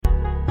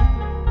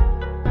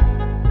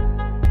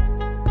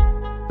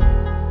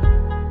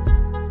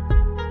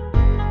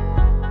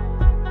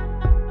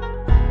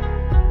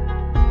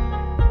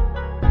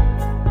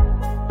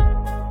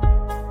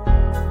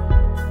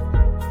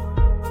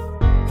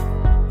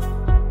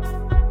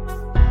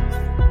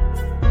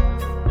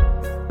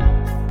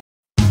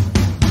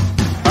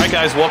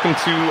right, guys, welcome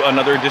to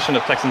another edition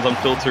of Texans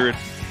Unfiltered.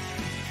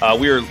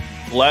 We are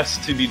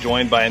blessed to be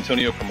joined by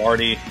Antonio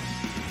Cromartie.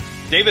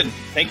 David,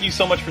 thank you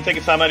so much for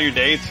taking time out of your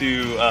day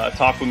to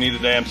talk with me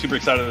today. I'm super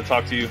excited to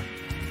talk to you.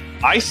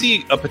 I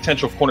see a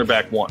potential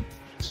cornerback one.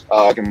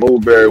 Can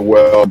move very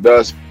well,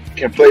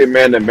 can play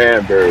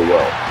man-to-man very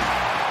well.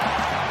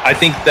 I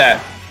think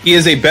that he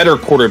is a better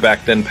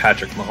quarterback than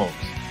Patrick Mahomes.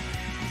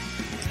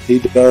 He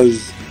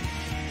does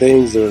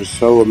things that are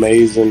so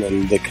amazing,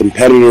 and the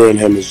competitor in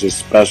him is just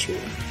special.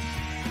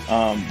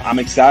 I'm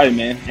excited,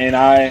 man, and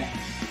I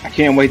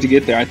can't wait to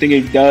get there. I think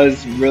it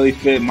does really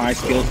fit my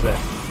skill set.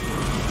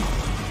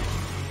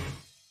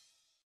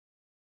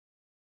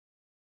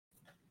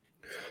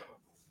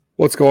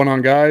 What's going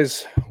on,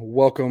 guys?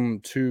 Welcome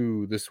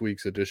to this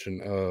week's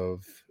edition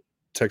of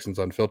Texans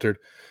Unfiltered.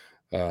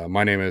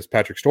 My name is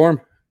Patrick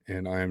Storm,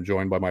 and I am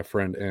joined by my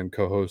friend and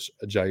co-host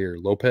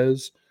Jair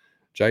Lopez.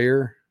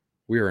 Jair,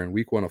 we are in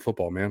week 1 of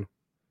football, man.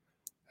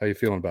 How you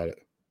feeling about it?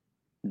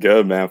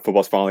 Good, man.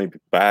 Football's finally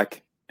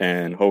back,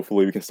 and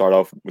hopefully we can start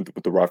off with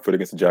the right foot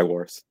against the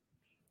Jaguars.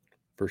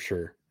 For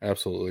sure.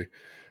 Absolutely.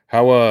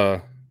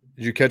 How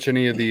did you catch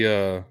any of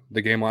the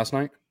game last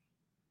night?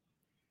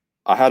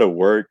 I had to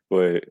work,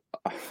 but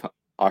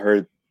I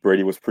heard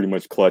Brady was pretty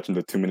much clutch in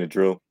the 2-minute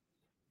drill.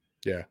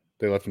 Yeah,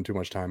 they left him too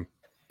much time.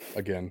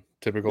 Again,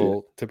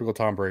 typical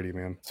Tom Brady,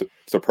 man.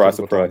 Surprise.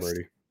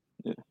 Brady.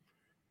 Yeah.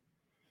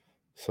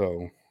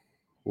 So,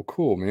 well,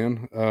 cool,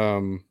 man.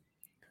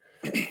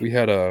 We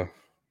had a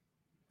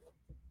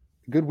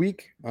good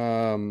week.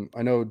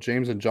 I know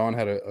James and John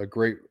had a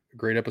great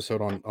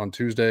episode on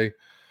Tuesday.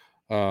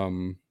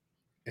 So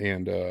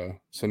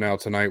now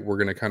tonight we're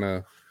going to kind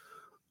of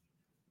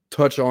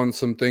touch on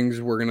some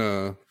things. We're going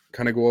to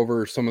kind of go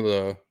over some of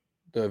the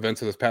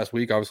events of this past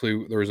week.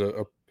 Obviously, there was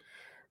a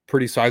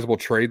pretty sizable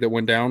trade that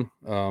went down,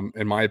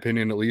 in my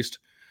opinion, at least,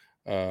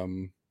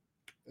 that,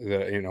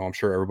 I'm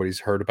sure everybody's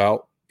heard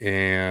about.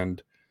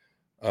 And,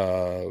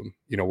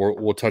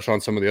 we'll touch on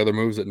some of the other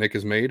moves that Nick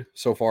has made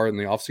so far in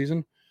the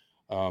offseason.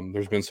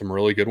 There's been some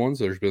really good ones.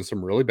 There's been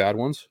some really bad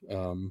ones.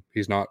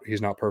 He's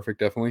not perfect,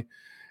 definitely.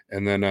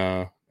 And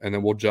then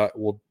we'll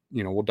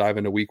dive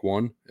into week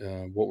 1,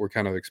 what we're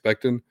kind of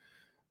expecting.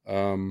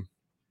 And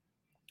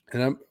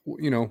I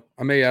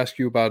may ask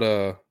you about,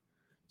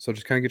 so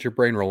just kind of get your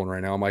brain rolling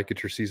right now. I might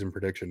get your season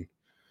prediction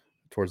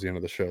towards the end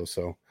of the show.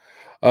 So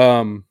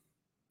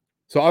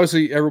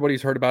obviously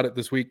everybody's heard about it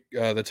this week.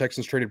 The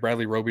Texans traded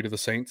Bradley Roby to the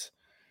Saints.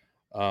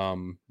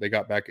 They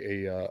got back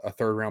a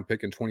 3rd round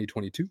pick in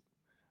 2022.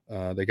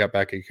 They got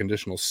back a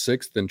conditional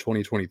 6th in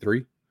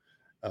 2023.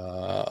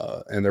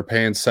 And they're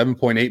paying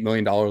 $7.8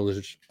 million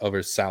of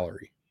his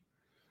salary.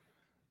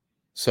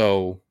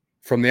 So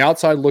from the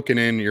outside looking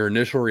in, your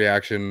initial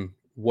reaction,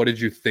 what did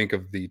you think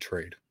of the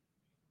trade?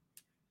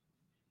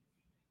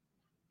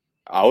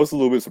 I was a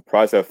little bit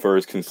surprised at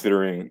first,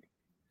 considering,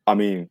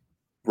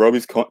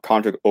 Roby's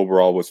contract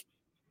overall was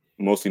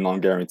mostly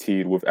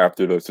non-guaranteed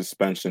after the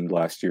suspension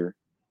last year.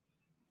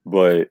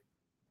 But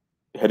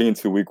heading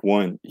into week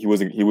 1, he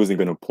wasn't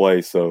going to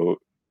play,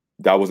 so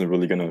that wasn't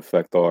really going to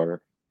affect the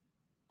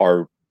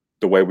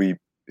way we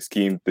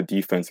schemed the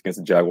defense against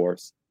the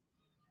Jaguars.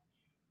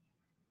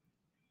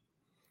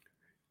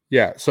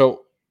 Yeah,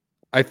 so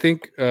I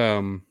think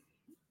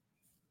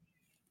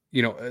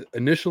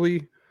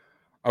initially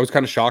I was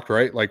kind of shocked,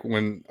 right? Like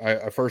when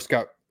I first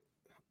got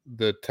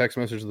the text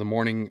message the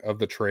morning of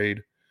the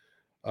trade,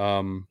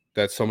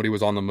 that somebody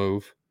was on the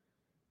move.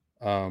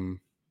 There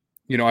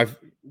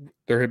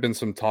had been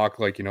some talk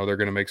like, they're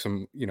going to make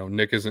some,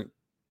 Nick isn't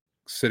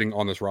sitting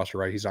on this roster,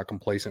 right? He's not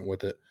complacent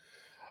with it.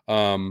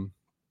 And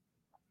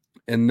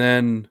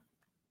then,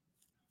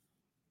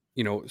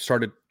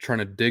 started trying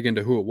to dig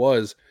into who it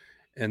was.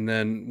 And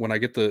then when I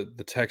get the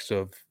text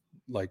of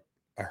like,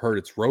 I heard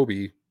it's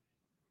Roby,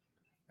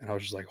 and I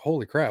was just like,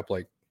 holy crap.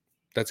 Like,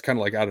 that's kind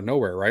of like out of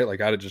nowhere, right? Like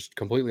just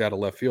completely out of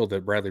left field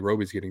that Bradley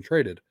Roby's getting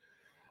traded.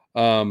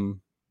 And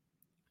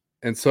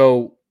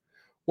so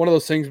one of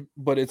those things,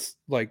 but it's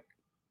like,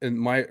 and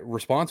my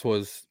response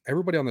was,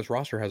 everybody on this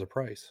roster has a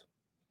price.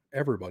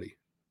 Everybody,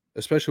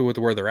 especially with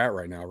where they're at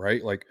right now,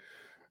 right? Like,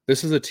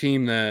 this is a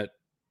team that,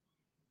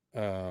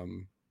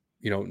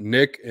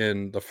 Nick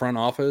and the front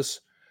office,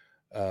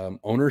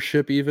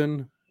 ownership,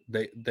 even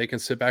they can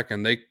sit back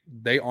and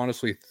they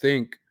honestly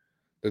think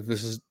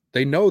that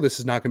they know this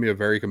is not going to be a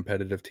very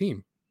competitive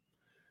team.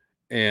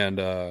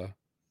 And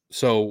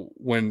so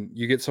when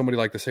you get somebody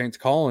like the Saints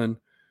calling,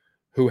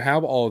 who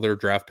have all of their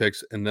draft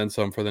picks and then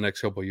some for the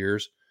next couple of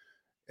years,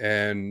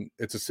 and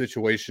it's a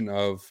situation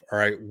of, all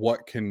right,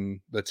 what can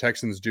the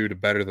Texans do to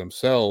better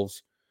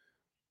themselves,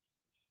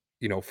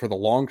 for the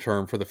long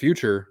term, for the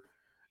future?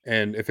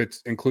 And if it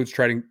includes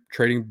trading,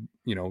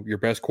 your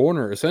best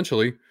corner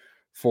essentially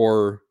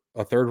for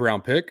a 3rd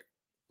round pick,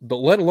 but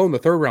let alone the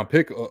 3rd round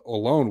pick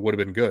alone would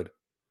have been good,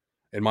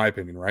 in my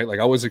opinion, right? Like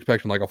I was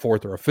expecting like a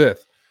 4th or a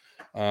 5th.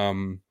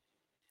 I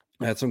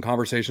had some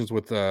conversations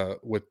with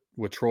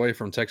Troy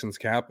from Texans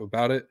Cap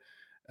about it.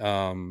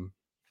 And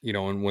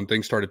when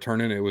things started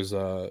turning, it was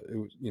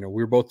we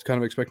were both kind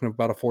of expecting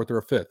about a 4th or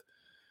a 5th.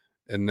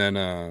 and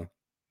then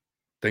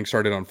things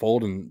started to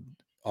unfold, and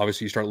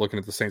obviously you start looking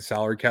at the Saints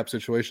salary cap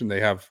situation.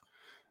 They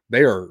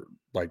are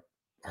like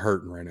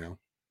hurting right now.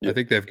 Yeah. I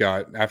think they've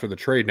got, after the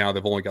trade now,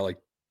 they've only got like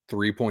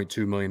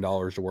 $3.2 million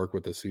to work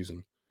with this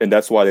season. And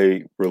that's why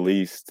they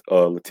released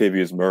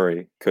Latavius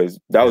Murray, because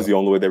that was the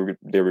only way they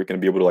were going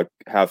to be able to like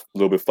have a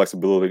little bit of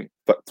flexibility,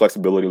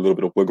 a little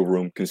bit of wiggle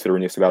room,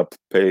 considering they still got to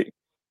pay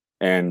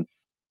and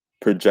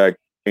project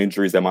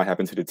injuries that might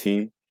happen to the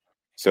team.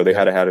 So they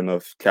had to have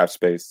enough cap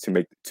space to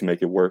make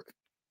it work.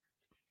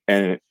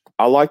 And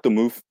I like the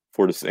move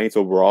for the Saints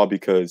overall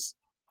because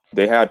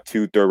they had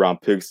 2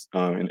 third-round picks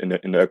in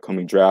the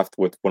upcoming draft,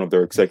 with one of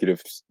their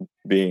executives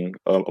being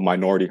a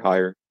minority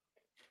hire.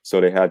 So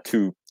they had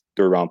 2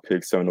 third-round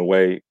picks. So in a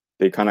way,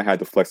 they kind of had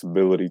the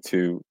flexibility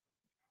to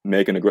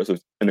make an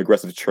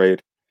aggressive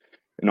trade,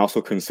 and also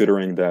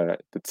considering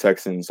that the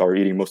Texans are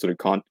eating most of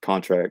the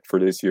contract for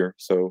this year,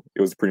 so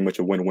it was pretty much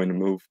a win-win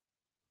move.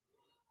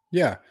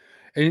 Yeah,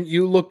 and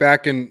you look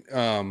back, and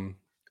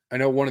I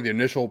know one of the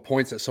initial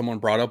points that someone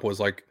brought up was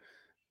like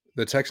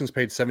the Texans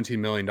paid $17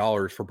 million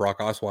for Brock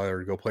Osweiler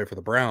to go play for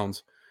the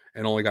Browns,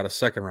 and only got a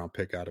second-round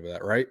pick out of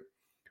that, right?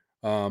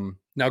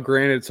 Now,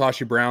 granted,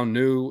 Sashi Brown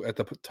knew at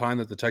the time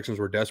that the Texans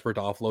were desperate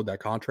to offload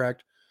that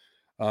contract.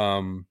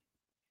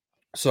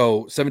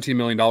 So $17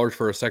 million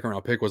for a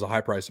second-round pick was a high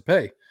price to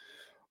pay.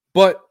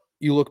 But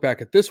you look back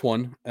at this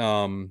one,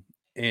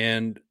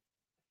 and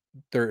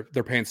they're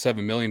paying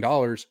 $7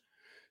 million.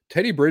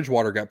 Teddy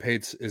Bridgewater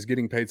is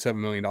getting paid $7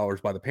 million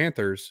by the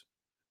Panthers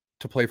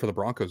to play for the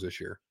Broncos this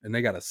year, and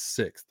they got a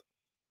 6th.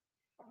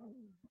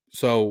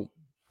 So,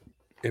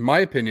 in my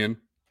opinion,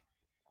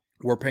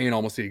 we're paying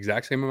almost the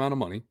exact same amount of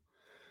money,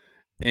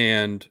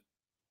 and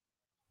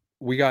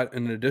we got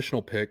an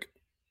additional pick.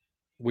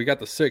 We got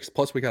the 6th,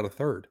 plus we got a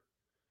 3rd.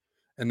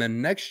 And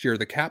then next year,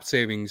 the cap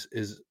savings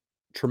is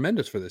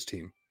tremendous for this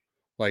team.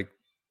 Like,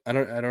 I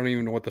don't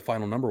even know what the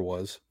final number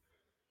was.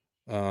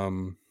 Let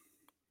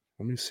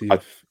me see.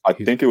 I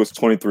think it was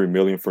 $23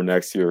 million for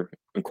next year,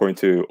 according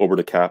to Over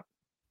the Cap.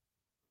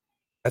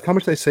 That's how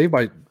much they saved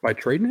by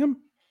trading him?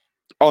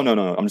 Oh,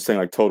 no. I'm just saying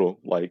like total,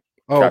 like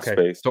cap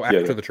space. So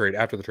after the trade.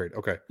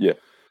 Okay. Yeah.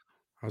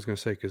 I was going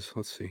to say, because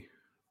let's see. I'm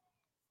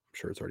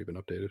sure it's already been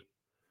updated.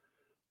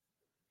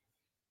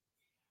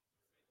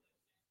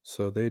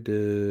 So they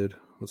did,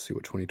 let's see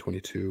what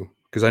 2022,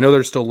 because I know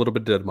there's still a little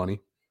bit of dead money.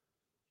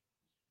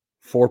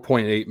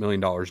 $4.8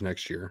 million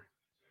next year.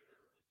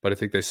 But I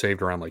think they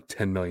saved around like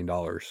 $10 million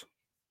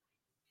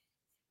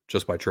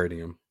just by trading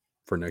him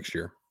for next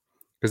year.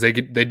 Because they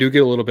do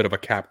get a little bit of a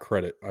cap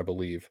credit, I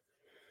believe.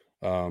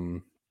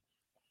 I'll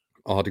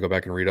have to go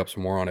back and read up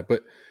some more on it.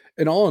 But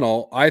in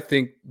all, I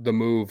think the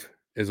move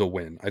is a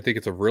win. I think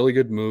it's a really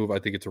good move. I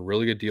think it's a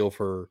really good deal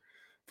for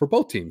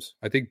both teams.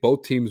 I think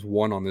both teams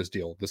won on this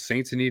deal. The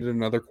Saints needed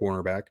another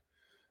cornerback.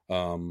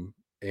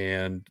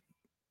 And,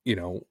 you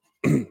know,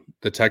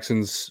 the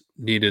Texans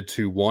needed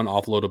to,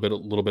 offload a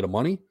little bit of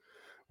money,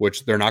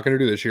 which they're not going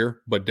to do this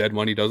year. But dead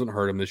money doesn't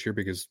hurt them this year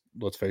because,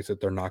 let's face it,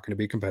 they're not going to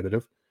be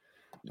competitive.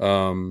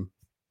 And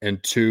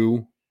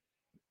 2,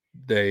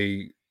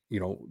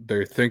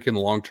 they're thinking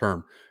long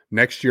term.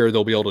 Next year,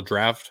 they'll be able to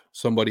draft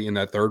somebody in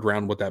that 3rd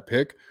round with that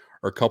pick,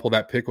 or couple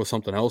that pick with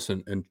something else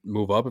and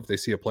move up if they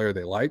see a player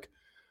they like.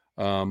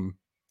 I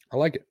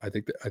like it. I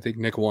think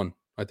Nick won.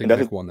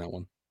 Nick won that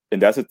one.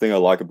 And that's the thing I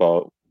like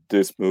about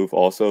this move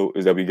also,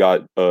 is that we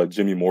got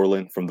Jimmy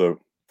Moreland from the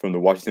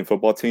Washington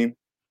football team.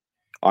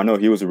 I know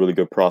he was a really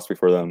good prospect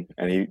for them,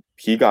 and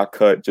he got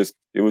cut.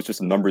 It was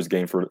just a numbers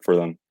game for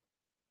them.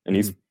 And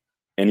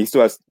he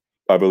still has,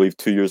 I believe,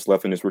 2 years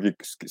left in his rookie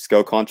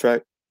scale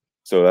contract.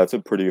 So that's a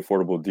pretty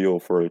affordable deal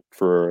for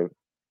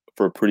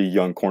a pretty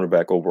young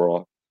cornerback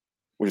overall,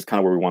 which is kind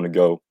of where we want to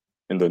go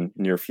in the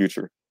near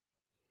future.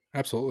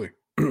 Absolutely.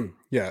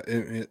 Yeah,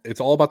 it's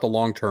all about the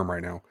long term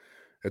right now.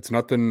 It's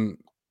nothing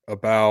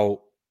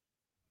about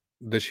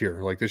this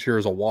year. Like, this year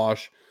is a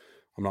wash.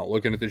 I'm not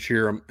looking at this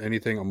year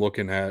anything. I'm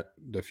looking at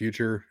the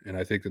future, and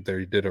I think that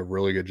they did a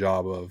really good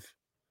job of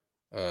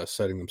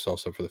setting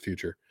themselves up for the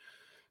future.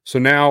 So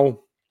now,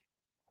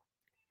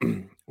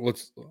 I want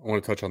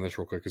to touch on this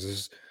real quick,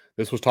 because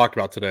this was talked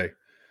about today.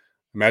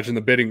 Imagine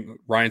the bidding.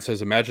 Ryan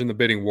says, imagine the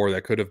bidding war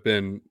that could have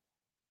been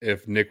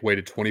if Nick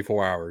waited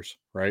 24 hours,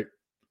 right?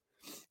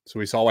 So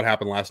we saw what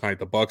happened last night.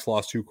 The Bucs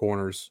lost 2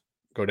 corners,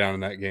 go down in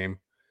that game.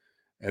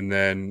 And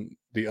then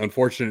the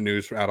unfortunate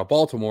news out of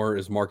Baltimore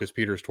is Marcus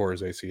Peters tore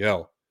his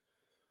ACL.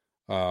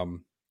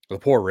 The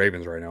poor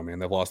Ravens right now, man.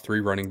 They've lost 3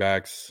 running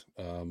backs.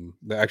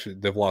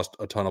 They've lost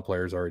a ton of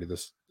players already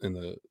in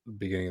the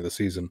beginning of the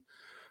season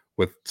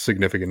with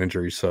significant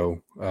injuries.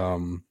 So,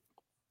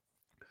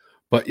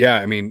 but yeah,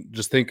 I mean,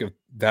 just think if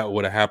that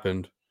would have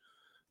happened,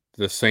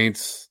 the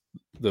Saints,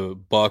 the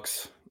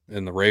Bucs,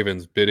 and the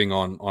Ravens bidding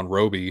on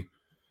Roby,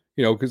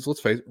 you know, because let's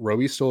face it,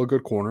 Roby's still a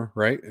good corner,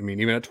 right? I mean,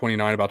 even at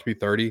 29, about to be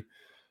 30,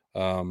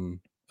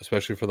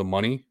 especially for the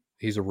money,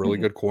 he's a really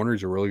good corner.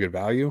 He's a really good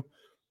value.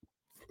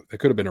 It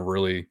could have been a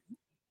really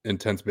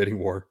intense bidding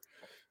war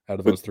out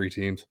of those 3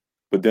 teams.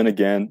 But then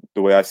again,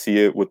 the way I see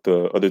it with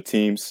the other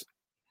teams,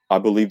 I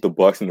believe the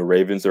Bucks and the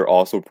Ravens are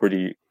also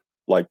pretty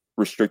like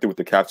restricted with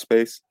the cap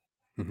space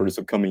for this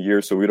upcoming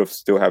year. So would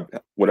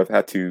have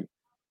had to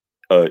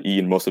eat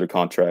in most of the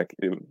contract.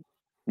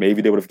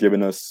 Maybe they would have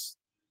given us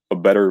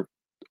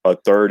a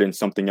third and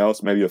something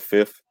else, maybe a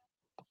fifth.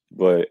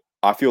 But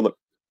I feel like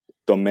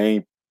the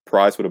main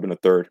prize would have been a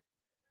third.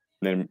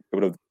 And then it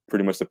would have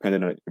pretty much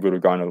depended on if it would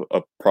have gotten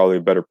probably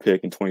a better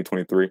pick in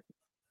 2023.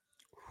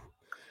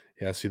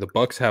 Yeah, see, the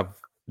Bucks have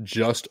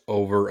just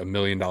over $1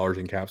 million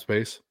in cap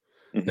space.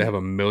 Mm-hmm. They have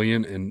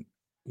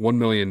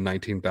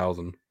 $1,019,000,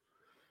 and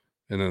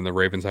then the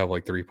Ravens have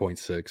like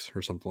 3.6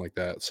 or something like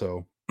that.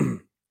 So,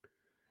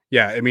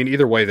 yeah, I mean,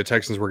 either way, the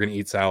Texans were going to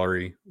eat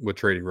salary with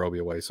trading Roby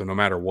away. So no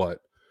matter what,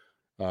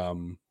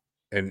 and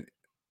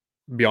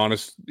be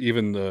honest,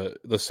 even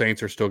the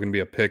Saints are still going to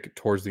be a pick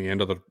towards the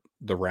end of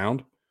the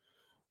round,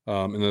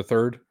 in the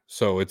third.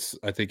 So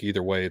I think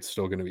either way, it's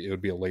still it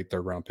would be a late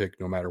third round pick,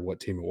 no matter what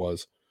team it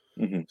was.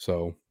 Mm-hmm.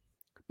 So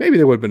maybe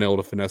they would have been able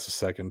to finesse a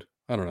second.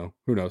 I don't know.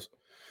 Who knows?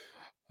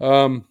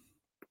 All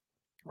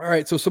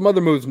right. So some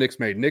other moves Nick's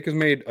made. Nick has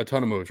made a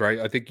ton of moves, right?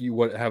 I think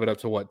you have it up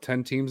to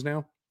 10 teams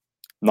now?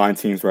 9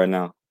 teams right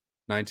now.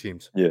 9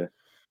 teams. Yeah.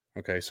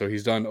 Okay. So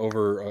he's done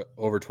over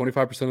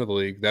 25% of the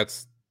league.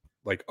 That's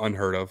like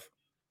unheard of.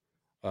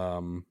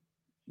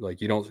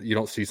 Like you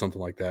don't see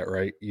something like that,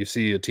 right? You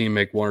see a team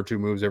make 1 or 2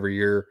 moves every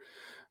year.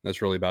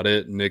 That's really about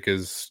it. Nick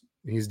he's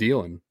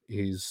dealing.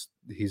 He's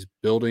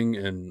building,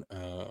 and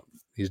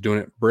he's doing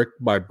it brick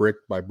by brick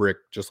by brick,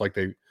 just like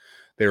they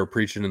were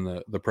preaching in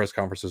the press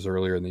conferences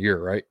earlier in the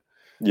year, right?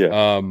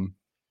 Yeah.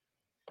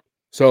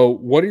 So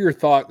what are your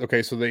thoughts?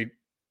 Okay, so they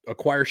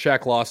acquire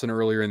Shaq Lawson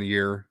earlier in the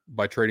year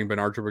by trading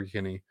Benardrick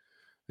McKinney.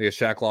 They get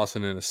Shaq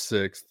Lawson in a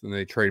 6th, and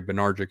they trade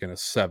Benardrick in a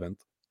 7th.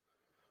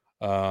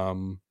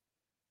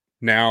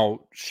 Now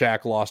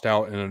Shaq lost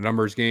out in a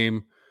numbers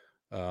game.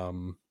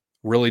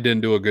 Really didn't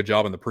do a good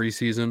job in the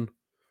preseason.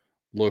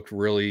 Looked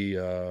really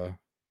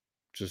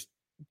just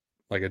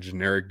like a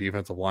generic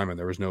defensive lineman.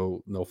 There was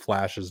no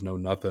flashes, no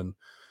nothing.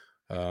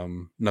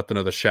 Nothing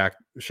of the Shaq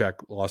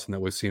Lawson that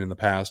we've seen in the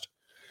past.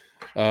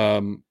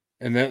 And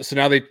then so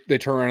now they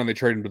turn around and they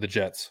trade him to the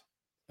Jets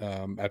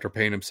after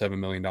paying him $7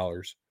 million.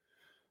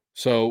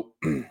 So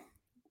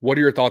what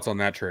are your thoughts on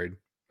that trade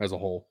as a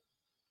whole?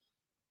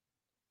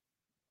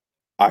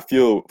 I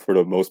feel for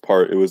the most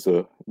part it was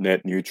a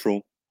net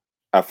neutral.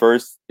 At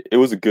first, it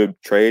was a good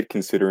trade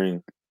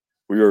considering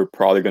we were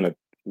probably going to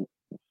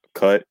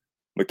cut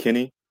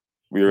McKinney.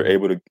 We were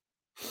able to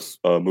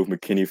move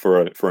McKinney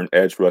for an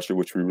edge rusher,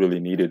 which we really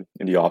needed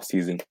in the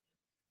offseason.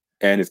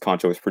 And his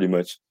contract was pretty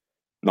much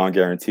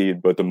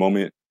non-guaranteed. But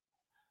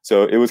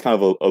so it was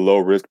kind of a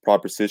low-risk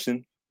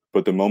proposition.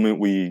 But the moment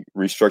we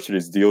restructured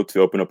his deal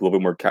to open up a little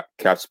bit more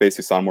cap space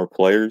to sign more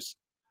players,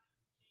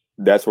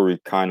 that's where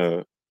it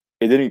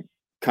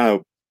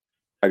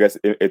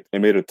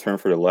made a turn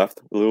for the left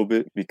a little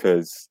bit,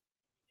 because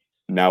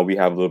now we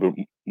have a little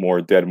bit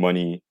more dead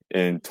money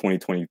in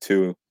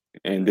 2022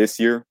 and this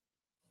year.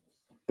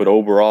 But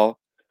overall,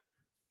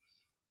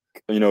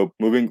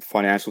 moving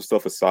financial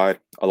stuff aside,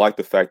 I like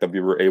the fact that we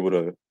were able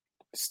to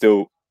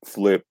still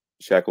flip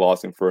Shaq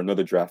Lawson for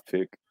another draft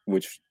pick,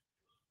 which,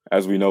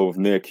 as we know of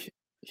Nick,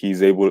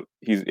 he's able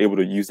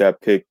to use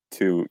that pick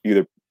to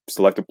either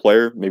select a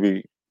player,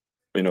 maybe,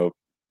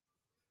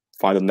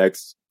 find the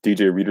next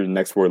DJ Reader, the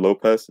next Roy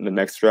Lopez in the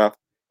next draft,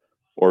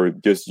 or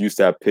just use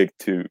that pick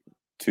to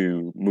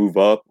move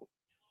up,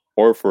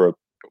 or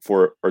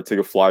or take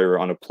a flyer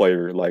on a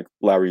player like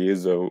Larry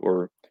Izzo,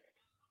 or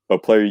a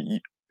player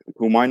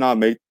who might not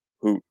make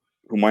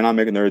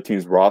another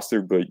team's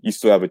roster, but you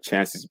still have a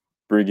chance to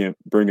bring him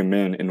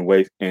in and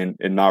wait and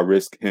not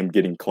risk him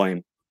getting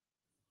claimed.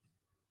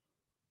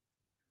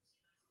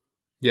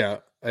 Yeah,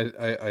 I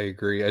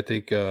agree. I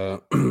think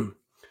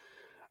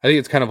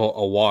it's kind of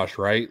a wash,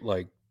 right?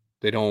 Like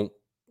I don't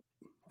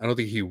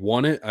think he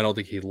won it. I don't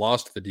think he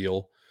lost the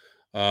deal.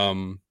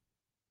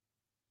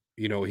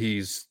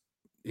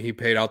 He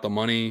paid out the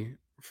money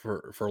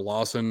for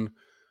Lawson.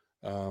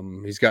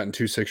 He's gotten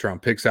 2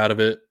 6-round picks out of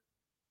it.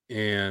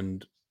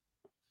 And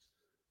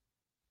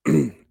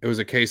it was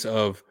a case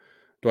of,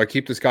 do I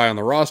keep this guy on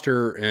the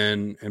roster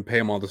and pay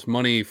him all this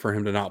money for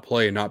him to not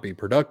play and not be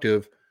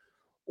productive?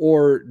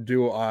 Or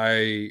do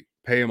I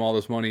pay him all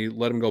this money,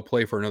 let him go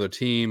play for another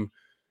team,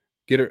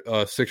 get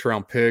a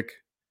 6-round pick,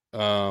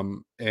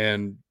 and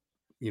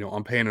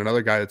I'm paying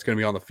another guy that's going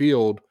to be on the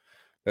field.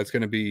 That's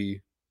going to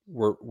be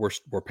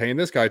we're paying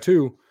this guy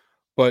too,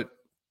 but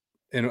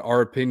in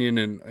our opinion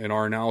and in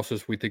our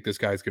analysis, we think this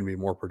guy is going to be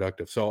more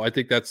productive. So I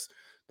think that's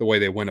the way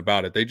they went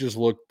about it. They just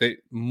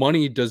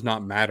money does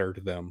not matter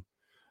to them,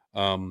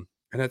 and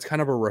that's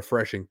kind of a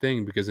refreshing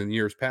thing, because in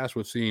years past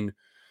we've seen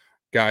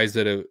guys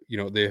that have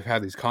they've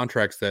had these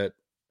contracts that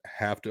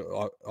have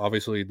to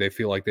obviously they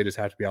feel like they just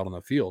have to be out on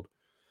the field.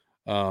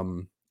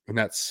 And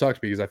that sucks,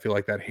 because I feel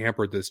like that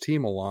hampered this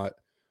team a lot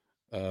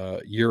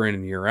year in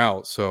and year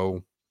out.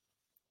 So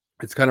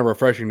it's kind of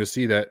refreshing to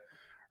see that,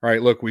 all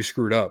right, look, we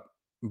screwed up,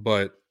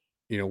 but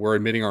we're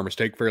admitting our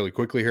mistake fairly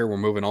quickly here. We're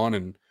moving on,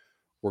 and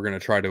we're gonna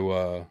try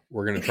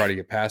to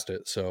get past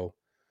it. So,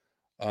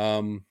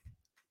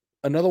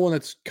 another one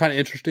that's kind of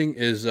interesting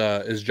is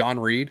John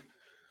Reed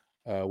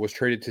was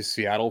traded to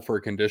Seattle for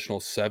a conditional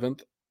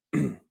 7th,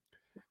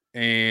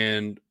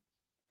 and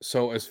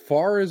so as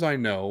far as I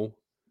know,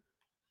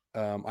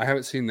 I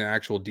haven't seen the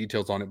actual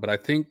details on it, but I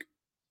think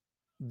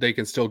they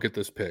can still get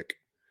this pick.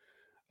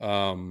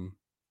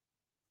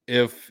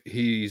 If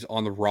he's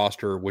on the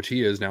roster, which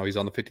he is now, he's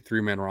on the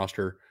 53-man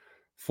roster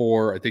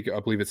for, I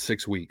believe it's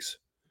 6 weeks.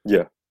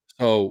 Yeah.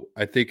 So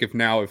I think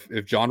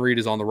if John Reed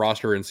is on the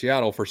roster in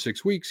Seattle for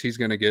 6 weeks, he's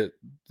going to get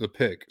the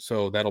pick.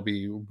 So that'll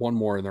be one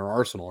more in their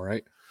arsenal,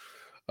 right?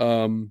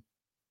 Off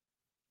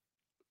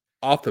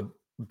the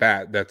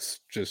bat,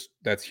 that's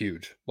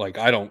huge. Like,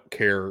 I don't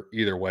care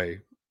either way.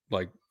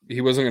 Like,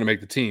 he wasn't going to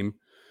make the team.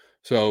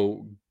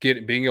 So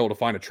being able to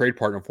find a trade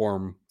partner for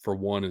him, for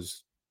one,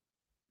 is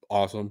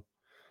awesome.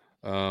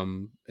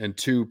 And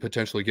two,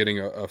 potentially getting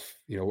a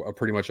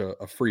pretty much a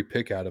free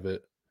pick out of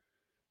it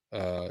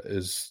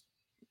is,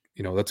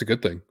 that's a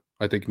good thing.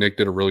 I think Nick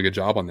did a really good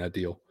job on that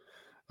deal.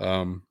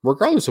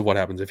 Regardless of what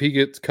happens, if he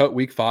gets cut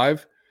week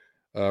 5,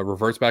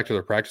 reverts back to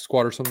their practice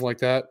squad or something like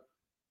that,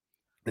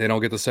 they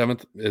don't get the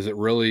 7th, is it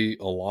really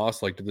a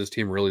loss? Like, did this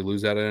team really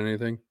lose out at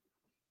anything?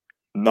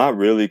 Not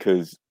really,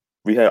 because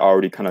we had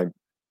already kind of,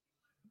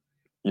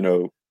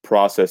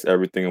 processed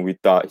everything, and we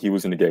thought he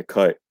was going to get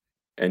cut,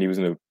 and he was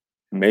going to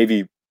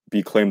maybe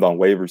be claimed on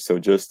waivers. So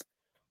just,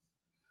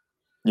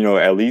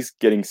 at least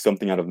getting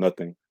something out of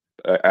nothing,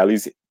 at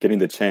least getting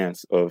the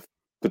chance of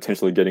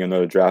potentially getting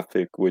another draft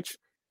pick, which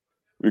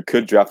we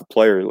could draft a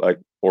player,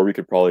 or we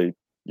could probably,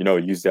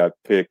 use that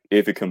pick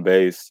if it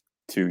conveys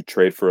to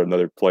trade for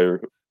another player.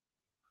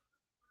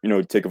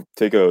 Take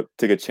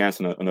a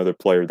chance on another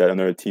player that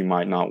another team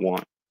might not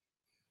want.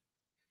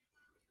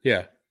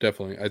 Yeah,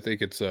 definitely. I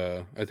think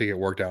it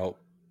worked out.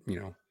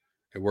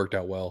 It worked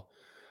out well.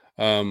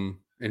 And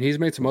he's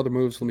made some other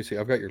moves. Let me see.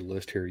 I've got your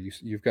list here.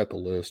 You've got the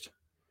list.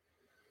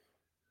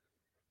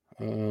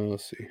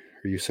 Let's see.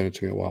 Or you sent it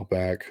to me a while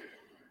back.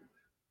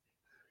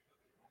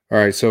 All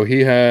right. So he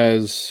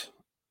has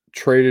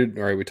traded.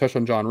 All right. We touched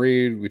on John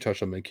Reed. We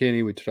touched on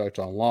McKinney. We touched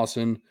on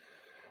Lawson.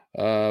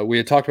 We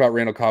had talked about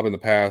Randall Cobb in the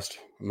past.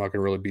 I'm not going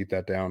to really beat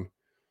that down.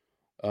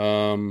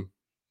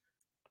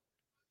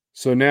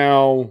 So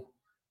now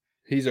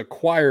he's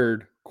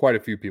acquired quite a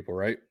few people,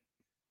 right?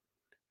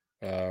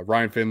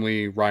 Ryan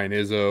Finley, Ryan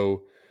Izzo,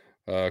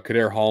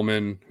 Kader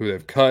Hallman, who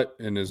they've cut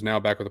and is now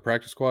back with the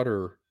practice squad,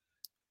 or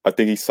I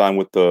think he signed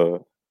with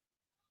No,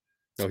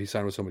 he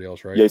signed with somebody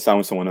else, right? Yeah, he signed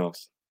with someone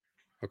else.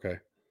 Okay.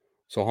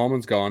 So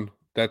Hallman's gone.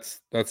 That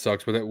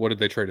sucks. But what did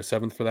they trade, a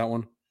 7th for that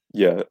one?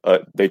 Yeah,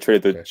 they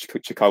traded the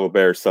Chicago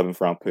Bears 7th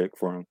round pick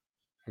for him.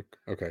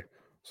 Okay.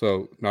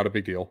 So not a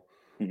big deal.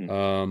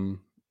 Mm-hmm.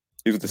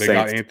 He was the they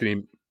Saints. Got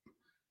Anthony.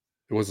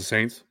 It was the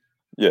Saints?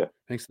 Yeah.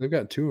 Thanks. They've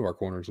got 2 of our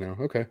corners now.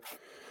 Okay.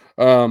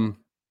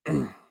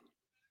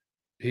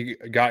 He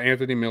got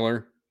Anthony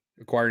Miller,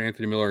 acquired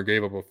Anthony Miller, and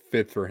gave up a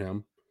 5th for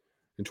him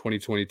in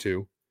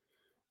 2022.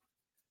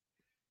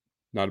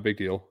 Not a big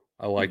deal.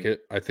 I like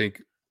it. I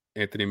think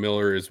Anthony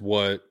Miller is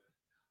what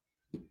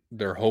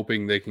they're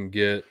hoping they can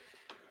get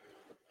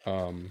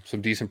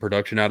some decent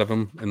production out of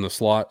him in the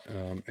slot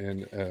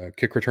and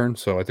kick return.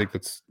 So I think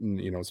that's,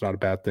 it's not a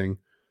bad thing.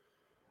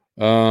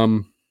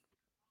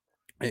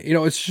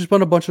 It's just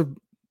been a bunch of,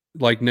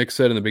 like Nick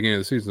said in the beginning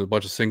of the season, a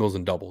bunch of singles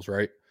and doubles,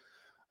 right?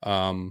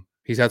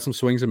 He's had some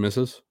swings and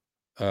misses.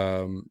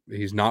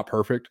 He's not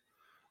perfect.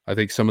 I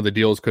think some of the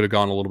deals could have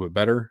gone a little bit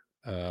better.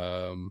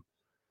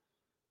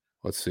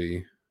 Let's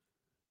see.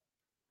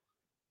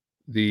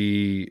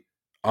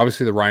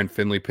 Obviously the Ryan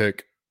Finley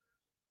pick,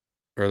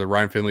 or the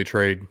Ryan Finley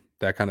trade,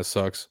 that kind of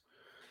sucks.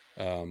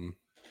 You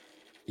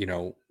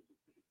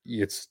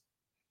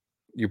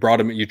brought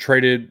him, they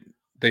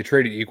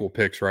traded equal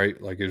picks, right?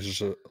 Like it was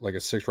just a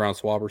 6th round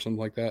swap or something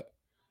like that.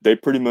 They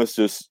pretty much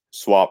just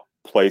swapped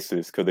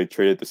places because they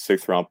traded the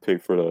 6th round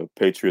pick for the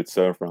Patriots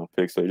 7th round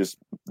pick. So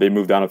they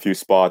moved down a few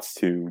spots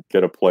to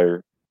get a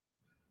player.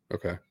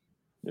 Okay.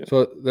 Yeah.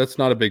 So that's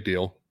not a big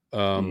deal.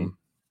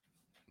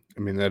 I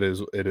mean, it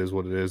is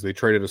what it is. They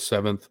traded a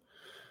 7th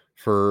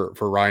for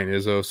Ryan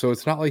Izzo. So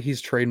it's not like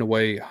he's trading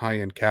away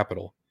high-end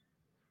capital,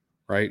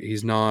 right?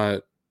 He's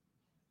not,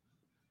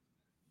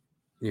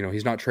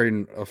 he's not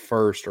trading a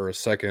 1st or a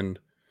 2nd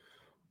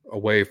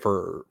away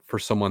for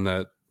someone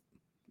that,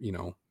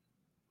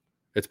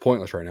 it's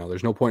pointless right now.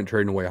 There's no point in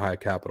trading away high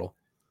capital.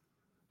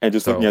 And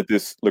just looking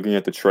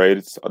at the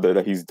trades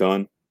that he's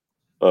done,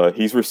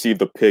 he's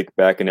received a pick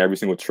back in every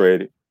single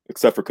trade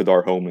except for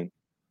Kader Hallman.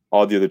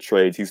 All the other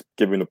trades, he's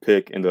giving a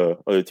pick, and the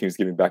other team's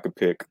giving back a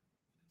pick.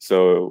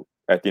 So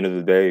at the end of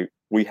the day,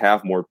 we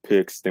have more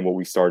picks than what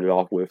we started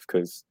off with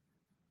because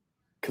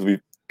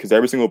every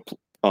single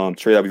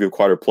trade that we've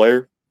acquired a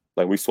player,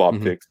 like we swap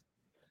picks,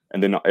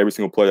 and then every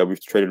single player that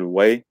we've traded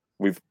away,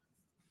 we've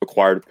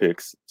acquired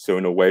picks. So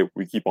in a way,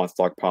 we keep on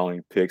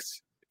stockpiling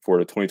picks for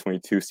the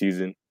 2022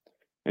 season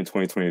and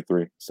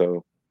 2023.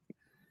 So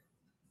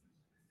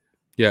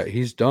yeah,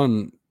 he's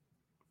done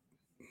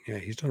Yeah,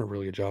 he's done a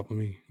really good job. Let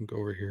me go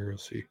over here.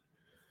 Let's see.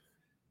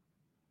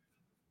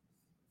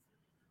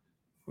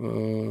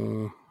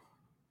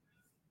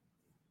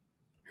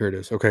 Here it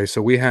is. Okay,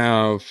 so we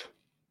have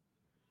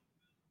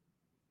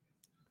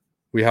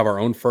our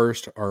own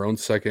first, our own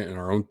second, and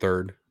our own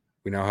third.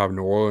 We now have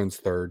New Orleans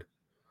third,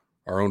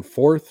 our own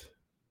fourth.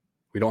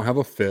 We don't have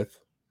a fifth,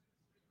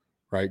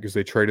 right? Because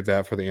they traded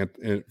that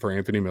for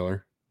Anthony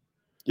Miller.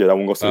 Yeah, that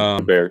one goes to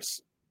the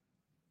Bears.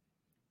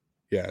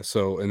 Yeah.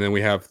 So, and then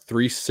we have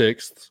 3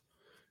 sixths.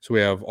 So we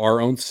have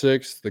our own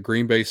sixth, the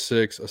Green Bay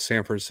sixth, a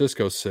San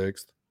Francisco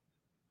sixth.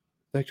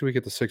 Actually, we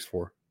get the sixth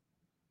for.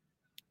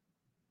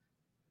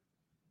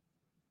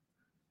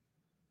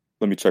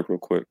 Let me check real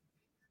quick.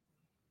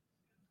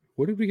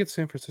 What did we get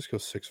San Francisco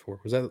sixth for?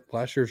 Was that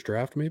last year's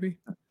draft? Maybe.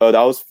 That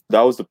was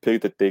the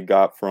pick that they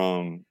got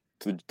from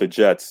the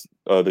Jets.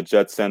 The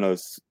Jets sent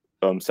us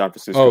San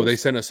Francisco. Oh, they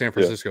sent us San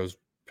Francisco's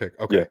pick.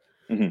 Okay.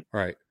 Yeah. Mm-hmm.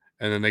 All right.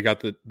 And then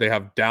they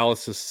have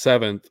Dallas's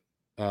seventh,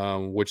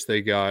 which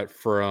they got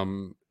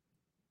from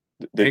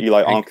the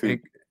Eli Ankou.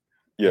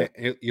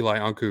 Eli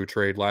Ankou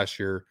trade last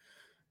year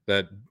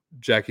that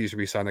Jack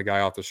Easterby signed a guy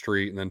off the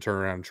street and then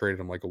turned around and traded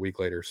him like a week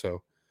later.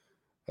 So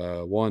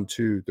 1,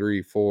 2,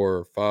 3,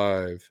 4,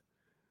 5,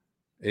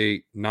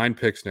 8, 9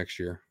 picks next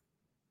year.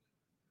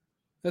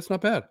 That's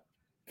not bad,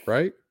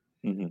 right?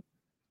 Mm-hmm.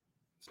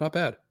 It's not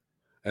bad.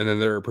 And then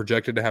they're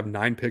projected to have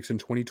 9 picks in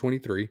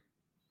 2023.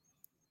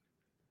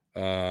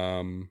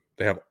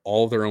 They have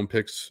all of their own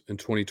picks in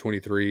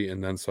 2023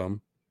 and then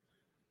some.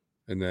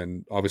 And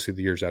then obviously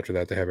the years after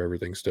that, they have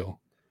everything still.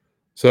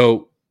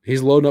 So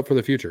he's loading up for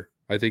the future.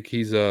 I think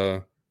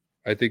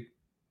I think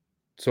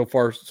so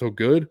far so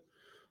good.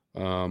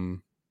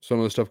 Some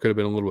of the stuff could have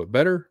been a little bit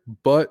better,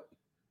 but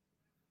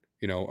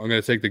I'm going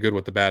to take the good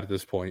with the bad at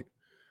this point,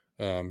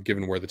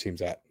 given where the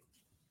team's at.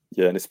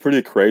 Yeah, and it's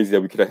pretty crazy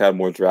that we could have had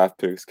more draft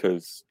picks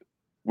because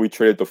we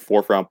traded the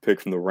 4th round pick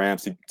from the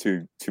Rams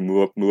to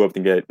move up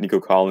and get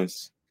Nico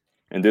Collins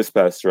in this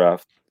past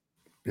draft.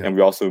 Yeah. And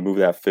we also moved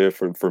that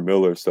 5th for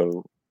Miller.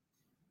 So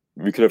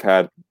we could have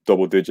had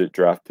double-digit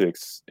draft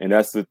picks. And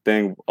that's the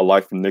thing,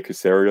 alike from Nick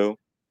Caserio.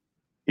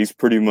 He's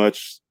pretty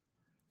much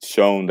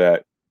shown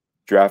that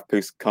draft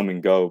picks come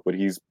and go, but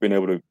he's been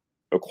able to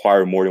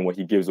acquire more than what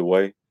he gives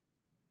away.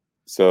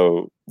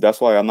 So that's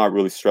why I'm not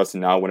really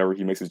stressing out whenever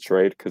he makes a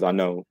trade, because I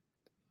know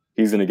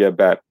he's going to get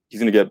back. He's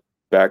going to get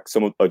back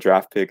a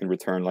draft pick in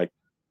return. Like,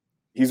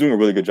 he's doing a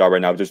really good job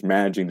right now, just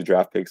managing the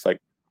draft picks. Like,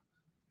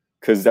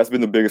 because that's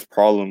been the biggest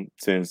problem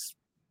since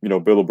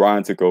Bill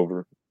O'Brien took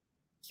over.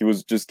 He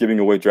was just giving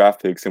away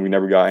draft picks, and we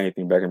never got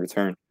anything back in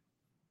return.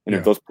 And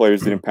if those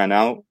players didn't pan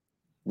out,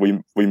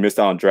 we missed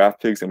out on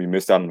draft picks and we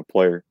missed out on a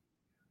player.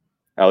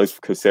 At least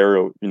for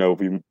Caserio,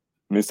 we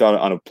missed out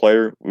on a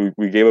player.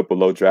 We gave up a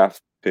low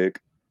draft pick,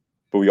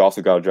 but we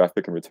also got a draft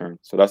pick in return.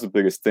 So that's the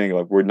biggest thing.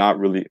 Like, we're not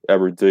really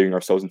ever digging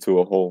ourselves into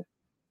a hole.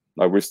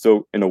 Like, we're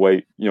still, in a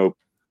way,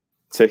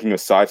 taking a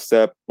side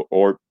step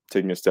or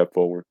taking a step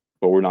forward,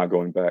 but we're not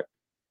going back.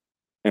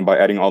 And by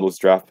adding all those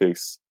draft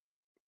picks,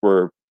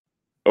 we're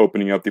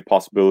opening up the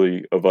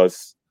possibility of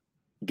us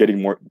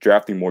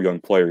drafting more young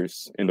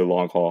players in the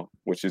long haul,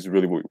 which is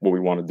really what we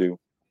want to do.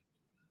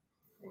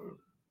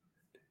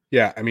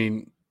 Yeah, I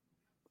mean,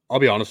 I'll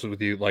be honest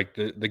with you. Like,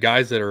 the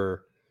guys that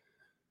are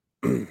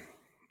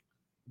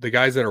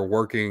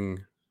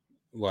working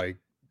like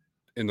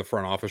in the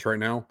front office right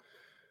now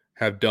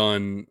have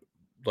done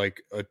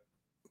like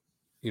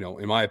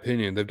in my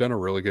opinion, they've done a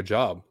really good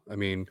job. I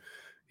mean,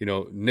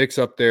 Nick's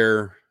up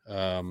there,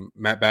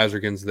 Matt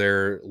Bazergan's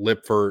there,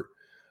 Lipfert.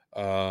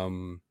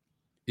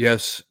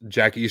 Yes,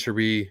 Jack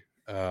Easterby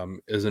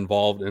is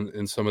involved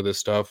in some of this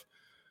stuff.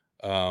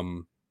 I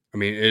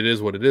mean, it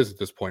is what it is at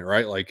this point,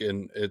 right? Like,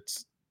 and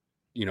it's,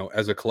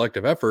 as a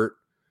collective effort,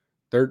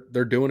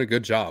 they're doing a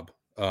good job.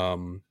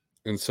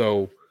 And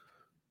so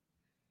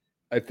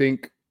I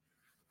think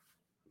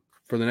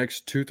for the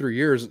next 2-3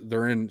 years,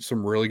 they're in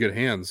some really good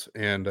hands,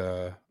 and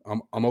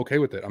I'm okay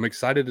with it. I'm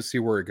excited to see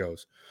where it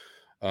goes.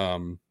 I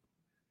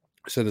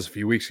said this a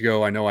few weeks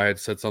ago. I know I had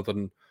said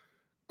something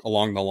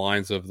along the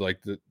lines of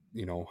like the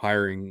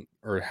hiring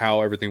or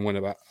how everything went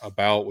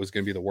about was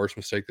going to be the worst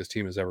mistake this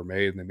team has ever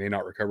made, and they may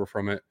not recover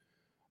from it.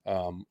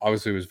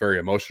 Obviously, it was very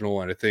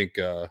emotional, and I think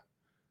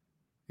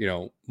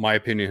my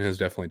opinion has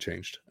definitely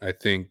changed. I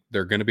think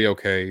they're going to be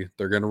okay.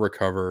 They're going to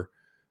recover.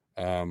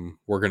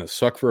 We're going to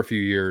suck for a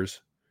few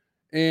years,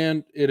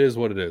 and it is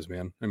what it is,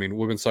 man. I mean,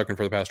 we've been sucking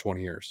for the past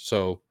 20 years.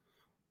 So,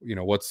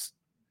 what's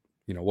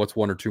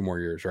 1 or 2 more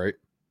years, right?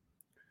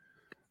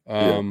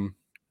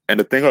 And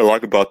the thing I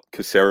like about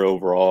Caserio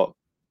overall,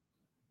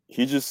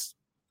 he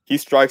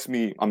strikes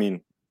me. I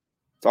mean,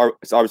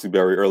 it's obviously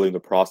very early in the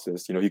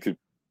process. He could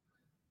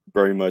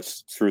very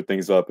much screw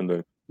things up in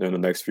the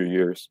next few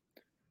years.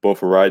 But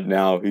for right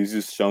now, he's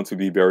just shown to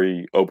be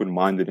very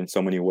open-minded in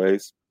so many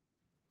ways.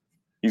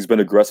 He's been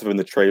aggressive in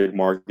the trade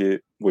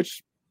market,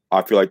 which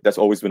I feel like that's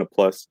always been a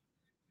plus.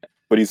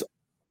 But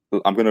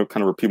I'm going to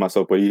kind of repeat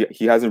myself, but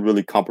he hasn't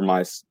really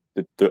compromised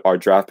our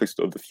draft picks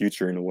of the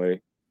future in a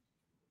way.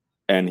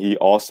 And he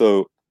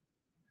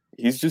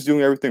he's just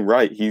doing everything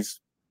right.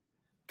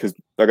 Because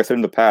like I said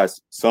in the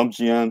past, some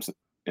GMs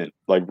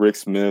like Rick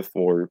Smith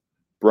or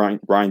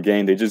Brian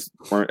Gaine, they just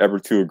weren't ever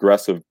too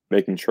aggressive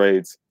making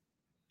trades.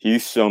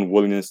 He's shown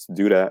willingness to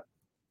do that.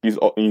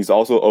 He's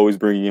also always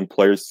bringing in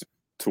players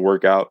to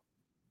work out,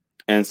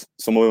 and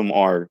some of them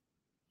are,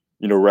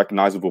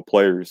 recognizable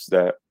players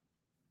that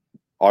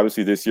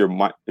obviously this year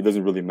it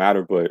doesn't really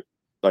matter, but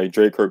like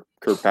Dre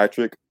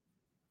Kirkpatrick,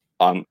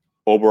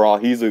 overall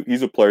he's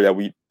a player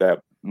that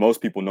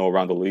most people know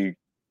around the league.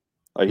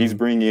 Like he's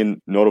bringing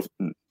in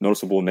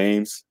noticeable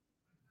names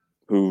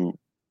who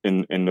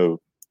in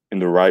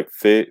the right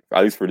fit,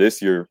 at least for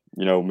this year.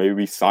 Maybe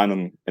we sign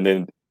them, and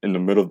then in the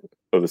middle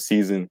of the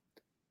season,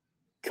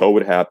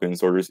 COVID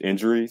happens or there's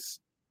injuries,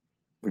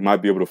 we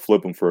might be able to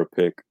flip him for a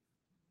pick,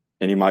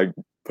 and he might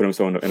put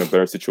himself in a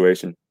better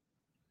situation.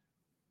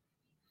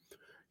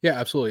 Yeah,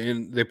 absolutely.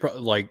 And they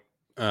probably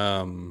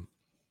I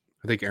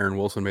think Aaron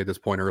Wilson made this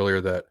point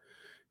earlier that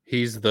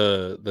he's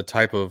the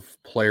type of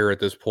player at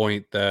this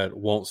point that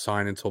won't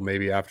sign until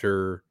maybe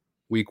after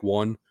week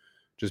 1,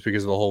 just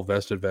because of the whole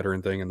vested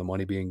veteran thing and the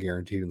money being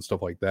guaranteed and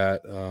stuff like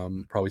that.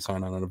 Probably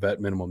sign on a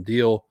vet minimum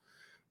deal,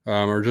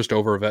 or just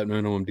over a vet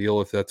minimum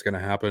deal if that's going to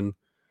happen.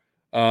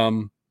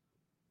 And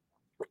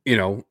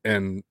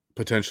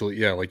potentially,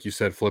 yeah, like you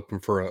said, flip him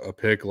for a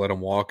pick, let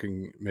him walk,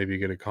 and maybe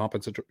get a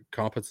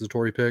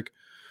compensatory pick.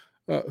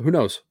 Who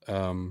knows?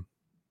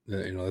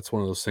 That's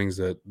one of those things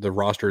that the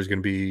roster is going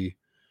to be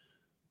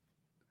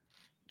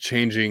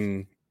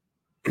changing.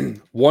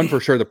 One, for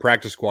sure, the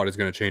practice squad is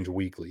going to change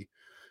weekly.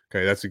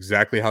 Okay, that's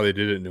exactly how they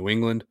did it in New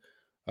England.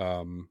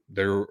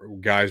 Their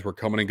guys were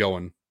coming and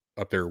going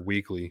up there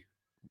weekly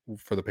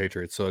for the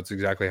Patriots, so it's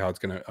exactly how it's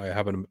going to. I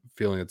have a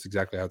feeling it's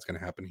exactly how it's going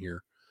to happen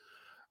here.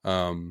 We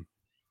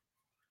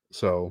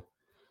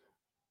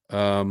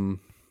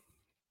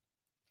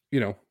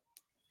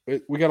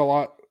got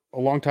a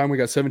long time. We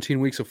got 17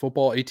 weeks of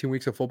football, 18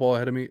 weeks of football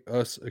ahead of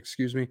us.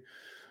 Excuse me.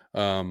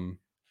 And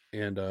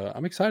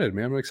I'm excited,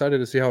 man. I'm excited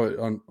to see how it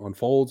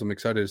unfolds. I'm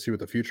excited to see what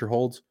the future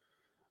holds.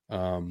 We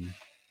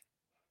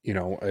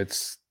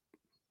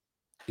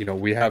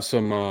have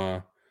some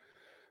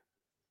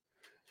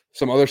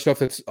other stuff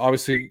that's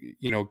obviously,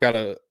 got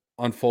to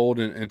unfold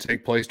and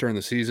take place during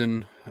the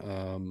season.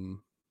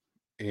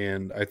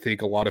 And I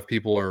think a lot of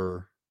people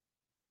are,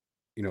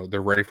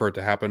 they're ready for it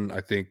to happen.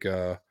 I think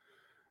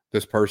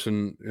this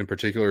person in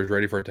particular is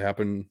ready for it to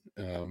happen.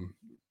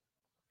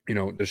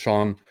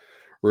 Deshaun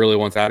really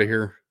wants out of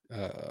here.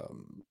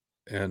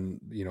 And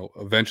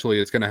eventually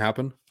it's going to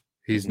happen.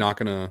 He's not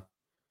going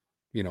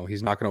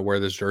to wear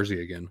this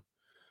jersey again.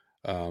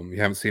 You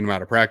haven't seen him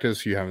out of practice.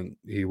 He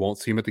won't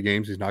see him at the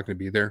games. He's not going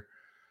to be there.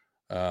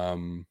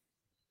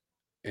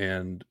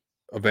 And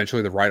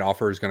eventually the right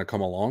offer is going to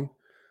come along.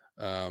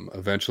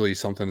 Eventually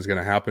something is going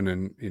to happen,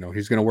 and,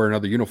 he's going to wear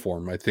another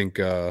uniform. I think,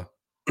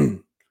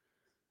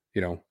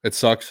 it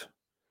sucks.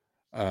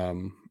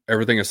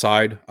 Everything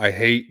aside, I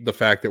hate the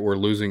fact that we're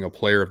losing a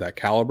player of that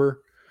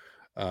caliber.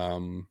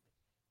 And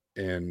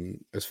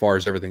as far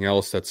as everything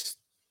else, that's,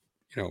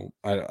 I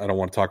don't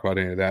want to talk about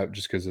any of that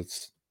just because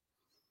it's,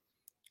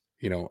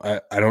 I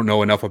don't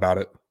know enough about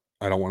it.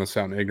 I don't want to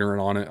sound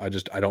ignorant on it.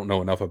 I don't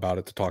know enough about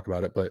it to talk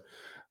about it, but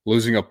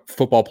losing a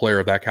football player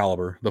of that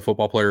caliber, the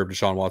football player of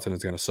Deshaun Watson,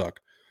 is going to suck.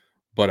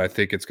 But I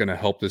think it's going to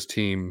help this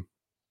team,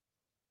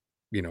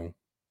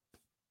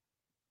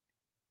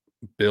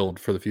 build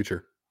for the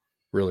future,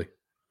 really.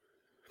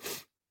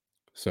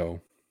 So,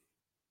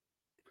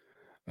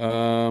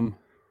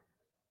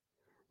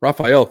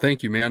 Raphael,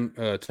 thank you,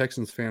 man.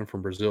 Texans fan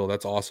from Brazil.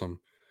 That's awesome.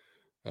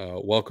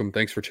 Welcome.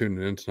 Thanks for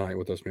tuning in tonight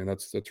with us, man.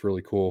 That's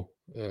really cool.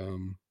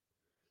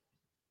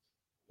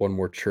 One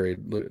more trade.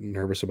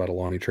 Nervous about a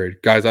Lonnie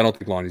trade. Guys, I don't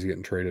think Lonnie's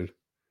getting traded.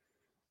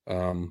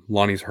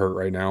 Lonnie's hurt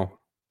right now.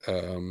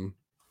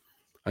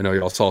 I know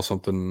y'all saw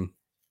something.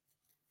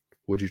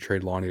 Would you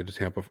trade Lonnie to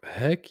Tampa?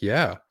 Heck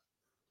yeah.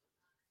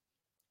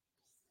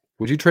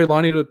 Would you trade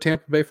Lonnie to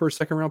Tampa Bay for a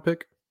second-round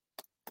pick?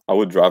 I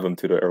would drive him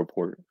to the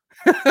airport.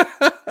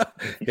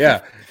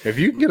 Yeah. If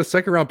you can get a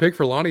second-round pick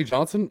for Lonnie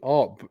Johnson,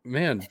 oh,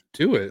 man,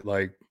 do it.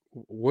 Like,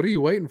 what are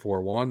you waiting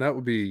for, Juan? That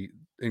would be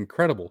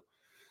incredible.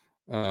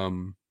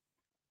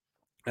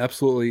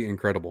 Absolutely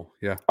incredible.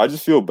 Yeah. I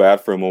just feel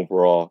bad for him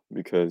overall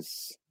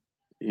because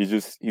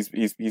he's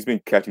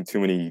been catching too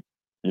many,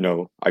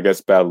 I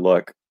guess bad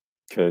luck,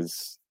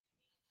 because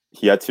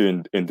he had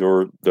to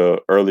endure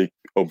the early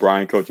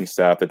O'Brien coaching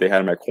staff that they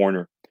had him at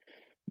corner.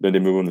 Then they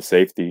moved him to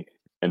safety.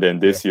 And then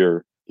this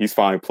year he's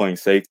finally playing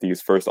safety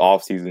his first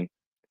offseason.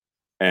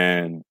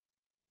 And,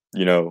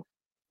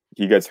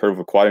 he gets hurt with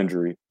a quad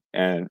injury.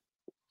 And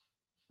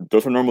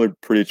those are normally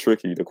pretty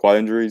tricky. The quad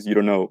injuries, you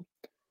don't know.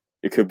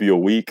 It could be a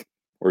week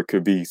or it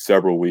could be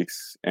several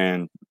weeks.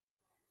 And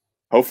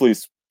hopefully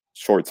it's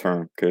short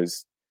term,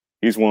 because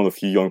he's one of the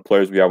few young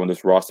players we have on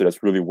this roster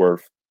that's really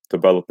worth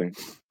developing.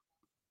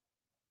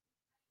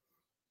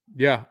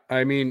 Yeah.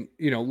 I mean,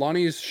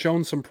 Lonnie's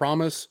shown some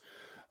promise.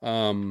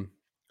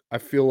 I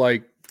feel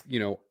like,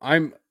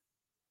 I'm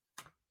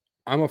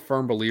a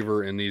firm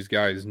believer in these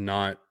guys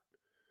not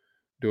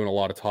doing a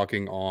lot of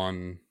talking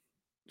on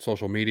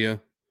social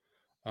media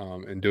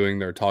and doing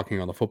their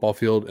talking on the football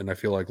field. And I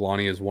feel like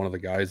Lonnie is one of the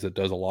guys that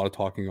does a lot of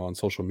talking on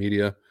social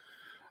media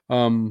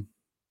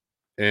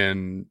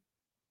and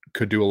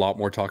could do a lot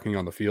more talking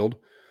on the field.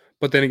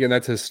 But then again,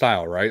 that's his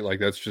style, right? Like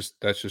that's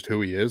just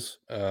who he is.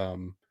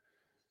 I'm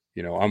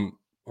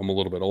a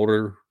little bit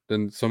older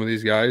than some of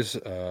these guys.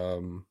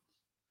 It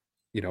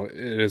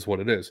is what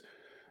it is.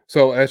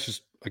 So that's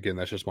just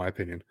my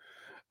opinion.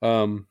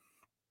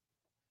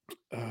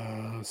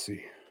 Let's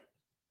see.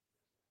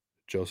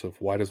 Joseph,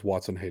 why does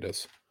Watson hate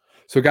us?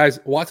 So guys,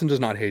 Watson does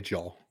not hate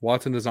y'all.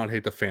 Watson does not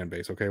hate the fan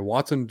base. Okay.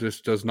 Watson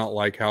just does not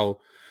like how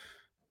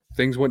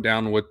things went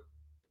down with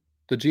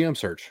the GM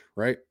search,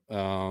 right?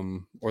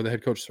 Or the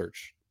head coach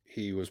search.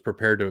 He was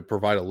prepared to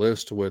provide a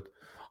list with,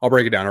 I'll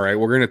break it down. All right.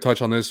 We're going to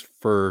touch on this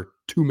for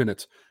 2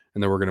 minutes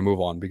and then we're going to move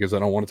on because I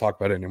don't want to talk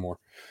about it anymore.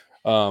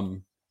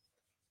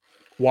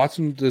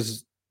 Watson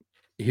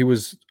he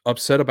was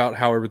upset about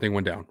how everything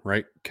went down,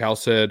 right? Cal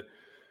said,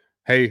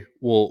 hey,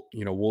 we'll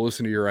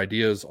listen to your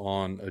ideas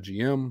on a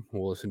GM.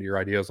 We'll listen to your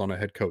ideas on a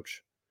head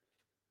coach.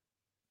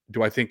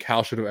 Do I think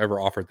Cal should have ever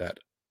offered that?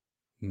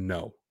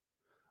 No.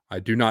 I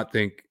do not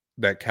think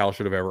that Cal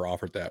should have ever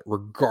offered that,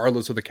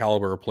 regardless of the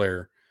caliber of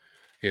player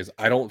is.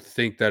 I don't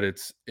think that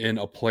it's in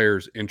a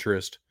player's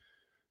interest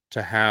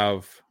to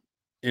have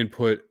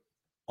input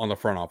on the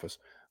front office.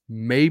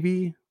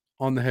 Maybe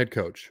on the head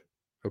coach.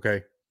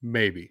 Okay.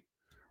 Maybe.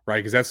 Right.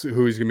 Because that's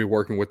who he's going to be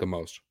working with the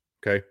most.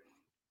 Okay.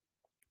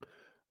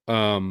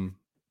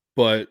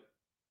 But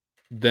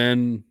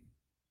then,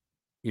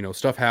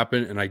 stuff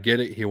happened and I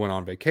get it. He went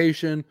on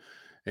vacation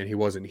and he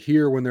wasn't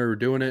here when they were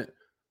doing it,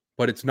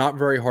 but it's not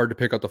very hard to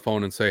pick up the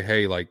phone and say,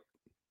 hey, like,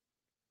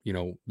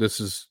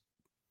 this is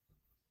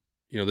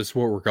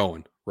where we're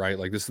going, right?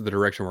 Like, this is the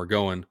direction we're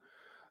going.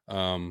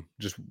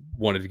 Just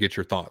wanted to get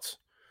your thoughts.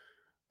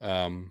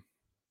 I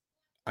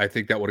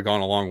think that would have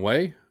gone a long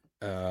way.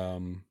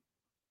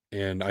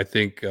 And I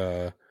think,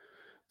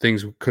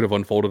 things could have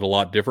unfolded a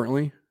lot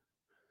differently.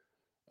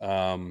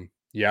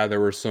 There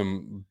were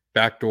some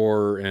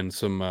backdoor and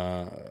some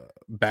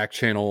back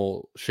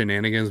channel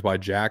shenanigans by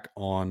Jack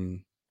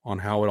on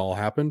how it all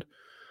happened.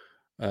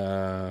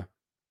 But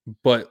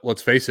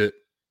let's face it,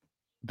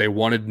 they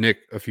wanted Nick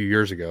a few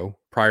years ago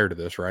prior to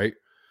this, right?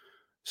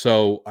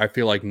 So I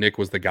feel like Nick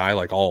was the guy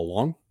like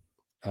all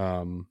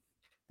along.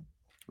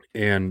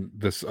 And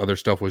this other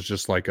stuff was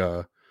just like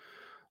a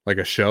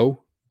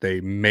show.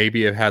 They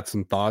maybe have had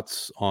some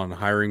thoughts on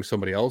hiring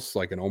somebody else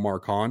like an Omar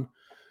Khan.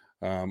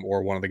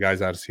 Or one of the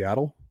guys out of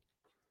Seattle.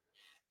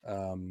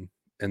 And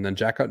then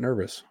Jack got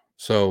nervous.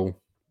 So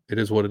it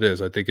is what it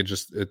is. I think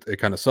it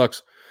kind of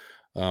sucks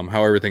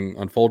how everything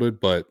unfolded,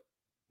 but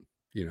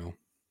it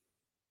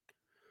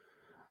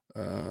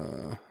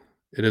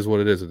is what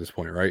it is at this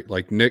point, right?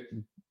 Like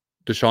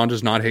Deshaun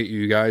does not hate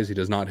you guys. He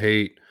does not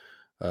hate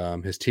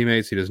his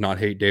teammates. He does not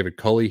hate David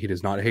Culley. He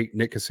does not hate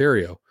Nick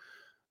Caserio.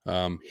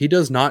 He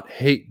does not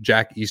hate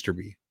Jack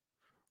Easterby,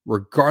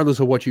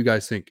 regardless of what you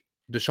guys think.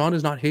 Deshaun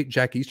does not hate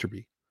Jack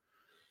Easterby.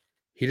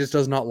 He just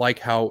does not like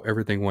how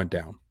everything went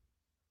down.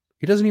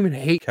 He doesn't even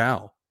hate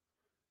Cal.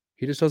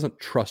 He just doesn't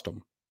trust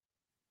him.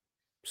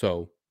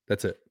 So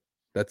that's it.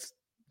 That's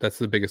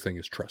the biggest thing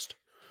is trust.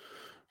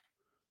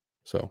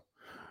 So,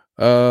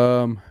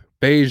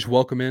 Beige,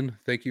 welcome in.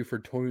 Thank you for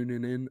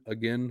tuning in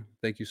again.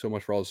 Thank you so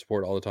much for all the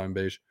support all the time,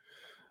 Beige.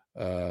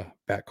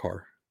 Back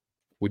car.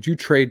 Would you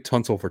trade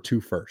Tunsil for 2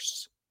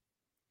 firsts?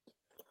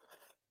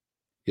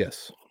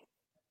 Yes.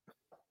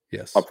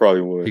 Yes. I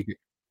probably would.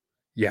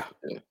 Yeah.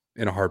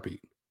 In a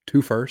heartbeat.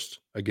 2 firsts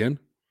again?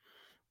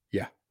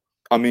 Yeah.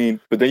 I mean,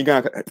 but then you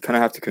kind of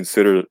have to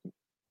consider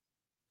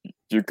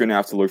you're going to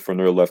have to look for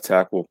another left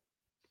tackle.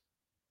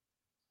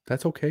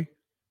 That's okay.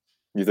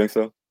 You think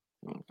so?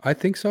 I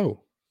think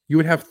so. You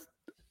would have,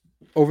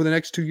 over the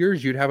next 2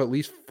 years, you'd have at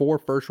least 4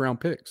 first-round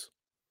picks.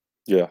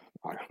 Yeah.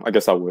 I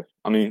guess I would.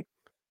 I mean.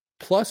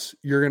 Plus,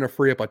 you're going to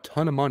free up a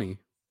ton of money,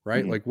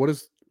 right? Mm-hmm. Like, what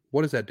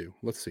does that do?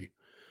 Let's see.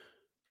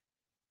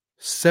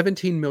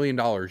 $17 million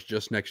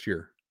just next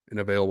year in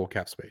available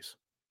cap space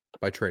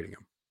by trading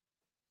him.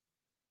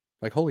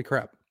 Like, holy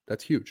crap,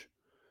 that's huge.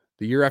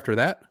 The year after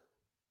that,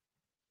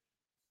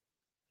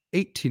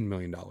 $18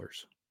 million.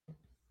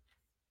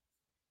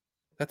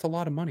 That's a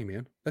lot of money,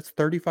 man. That's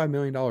 $35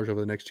 million over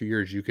the next 2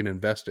 years you can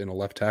invest in a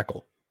left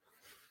tackle.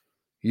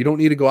 You don't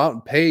need to go out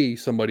and pay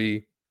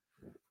somebody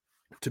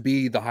to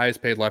be the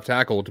highest paid left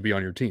tackle to be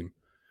on your team.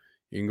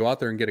 You can go out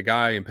there and get a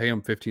guy and pay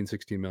him $15,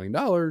 $16 million,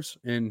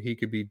 and he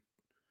could be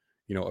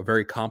a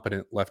very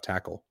competent left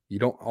tackle. You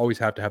don't always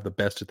have to have the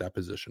best at that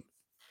position.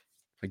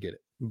 I get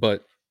it.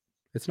 But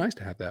it's nice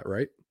to have that,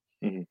 right?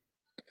 Mm-hmm.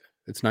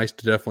 It's nice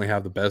to definitely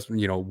have the best,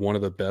 one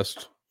of the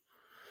best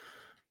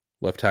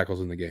left tackles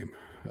in the game.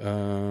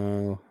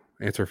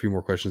 Answer a few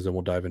more questions, then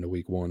we'll dive into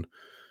week 1.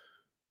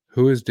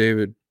 What does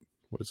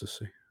this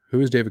say?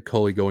 Who is David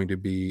Culley going to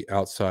be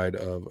outside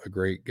of a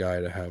great guy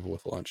to have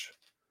with lunch?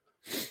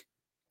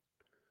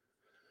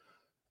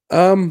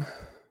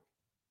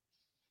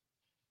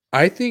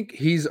 I think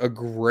he's a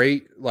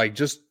great, like,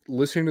 just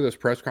listening to those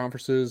press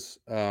conferences.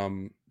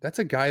 That's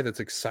a guy that's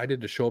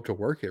excited to show up to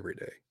work every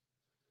day.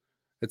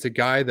 It's a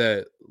guy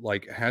that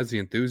like has the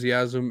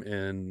enthusiasm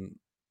and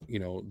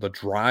the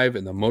drive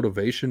and the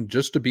motivation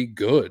just to be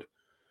good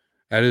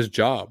at his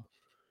job.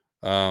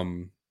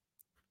 Um,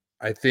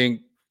 I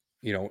think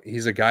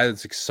he's a guy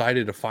that's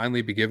excited to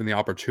finally be given the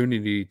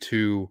opportunity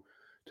to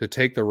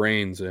take the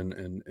reins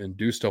and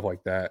do stuff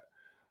like that.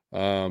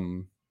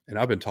 And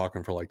I've been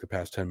talking for like the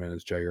past 10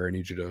 minutes, Jair.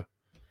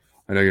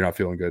 I know you're not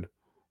feeling good.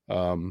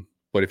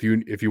 But if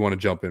you want to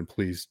jump in,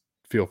 please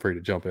feel free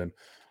to jump in.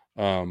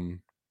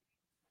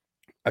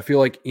 I feel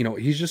like,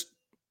 he's just,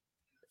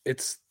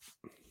 it's,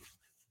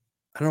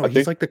 I don't know.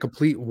 He's like the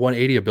complete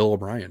 180 of Bill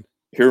O'Brien.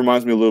 He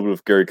reminds me a little bit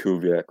of Gary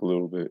Kubiak a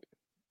little bit.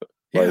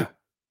 Yeah.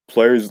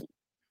 Players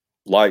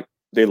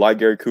they like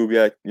Gary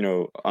Kubiak. I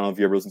don't know if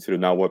you ever listened to the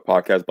Now What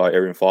podcast by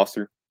Arian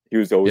Foster. He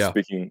was always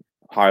speaking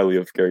highly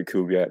of Gary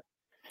Kubiak.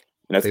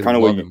 And that's kind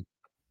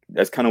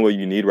of what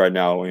you need right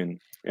now in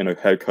a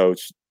head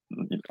coach.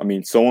 I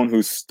mean, someone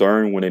who's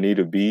stern when they need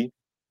to be,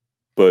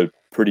 but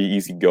pretty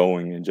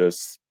easygoing and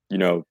just,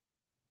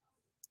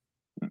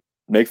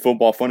 make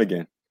football fun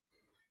again.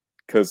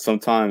 Because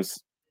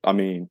sometimes, I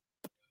mean,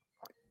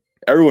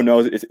 everyone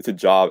knows it's a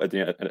job at the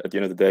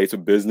end of the day. It's a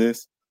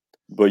business,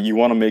 but you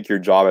want to make your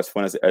job as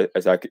fun as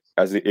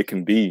it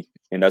can be,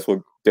 and that's what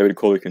David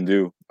Culley can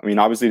do. I mean,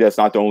 obviously, that's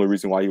not the only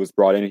reason why he was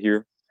brought in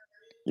here.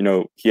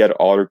 He had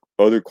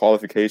other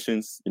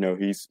qualifications.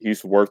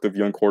 He's worked with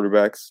young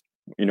quarterbacks.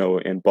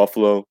 In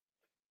Buffalo,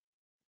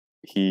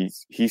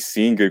 he's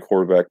seen good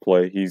quarterback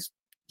play.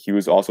 He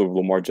was also with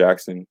Lamar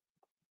Jackson.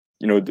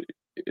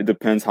 It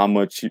depends how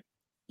much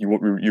you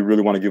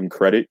really want to give him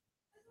credit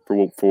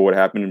for what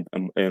happened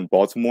in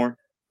Baltimore,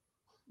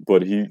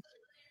 but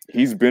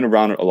he's been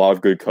around a lot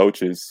of good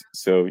coaches,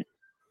 so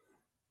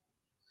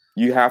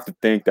you have to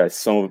think that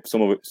some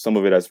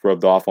of it has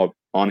rubbed off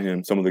on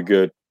him, some of the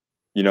good,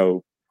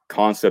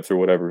 concepts or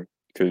whatever,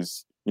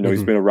 because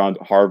he's been around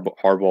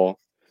Harbaugh,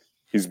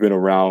 he's been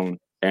around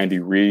Andy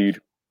Reid,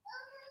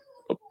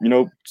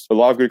 a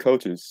lot of good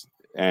coaches,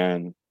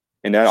 and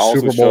that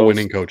also Super Bowl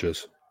winning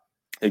coaches.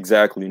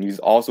 Exactly, and he's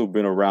also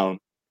been around,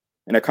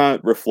 and that kind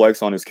of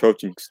reflects on his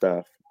coaching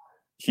staff.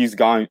 He's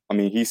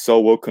so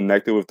well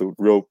connected with the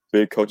real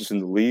big coaches in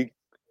the league.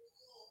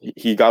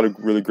 He got a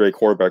really great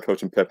quarterback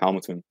coach in Pep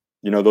Hamilton.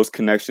 Those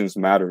connections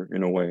matter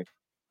in a way.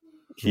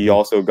 He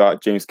also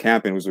got James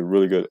Campen, who's a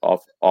really good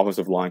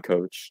offensive line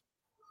coach.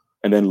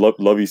 And then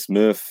Lovie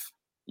Smith,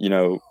 he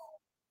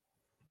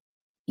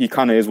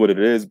kind of is what it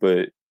is,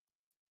 but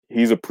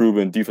he's a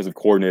proven defensive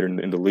coordinator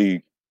in the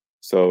league.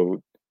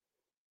 So,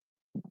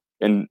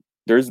 and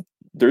there's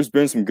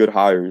been some good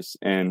hires,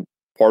 and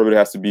part of it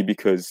has to be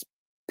because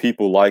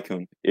people like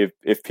him.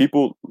 If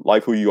people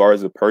like who you are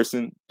as a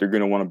person, they're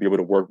going to want to be able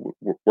to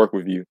work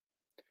with you.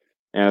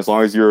 And as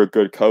long as you're a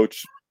good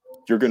coach,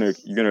 you're gonna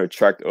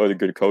attract other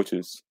good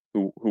coaches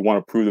who want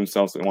to prove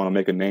themselves and want to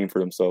make a name for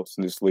themselves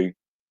in this league.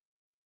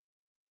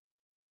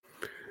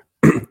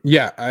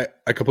 Yeah,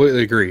 I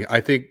completely agree.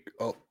 I think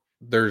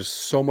there's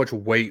so much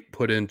weight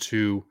put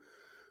into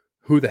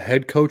who the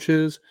head coach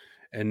is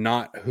and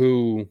not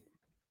who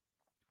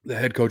the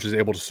head coach is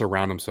able to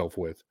surround himself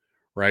with,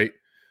 right?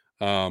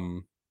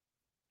 Real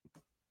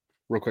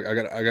quick, I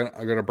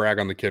gotta brag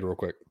on the kid real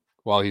quick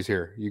while he's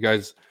here. You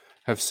guys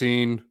have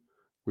seen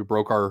we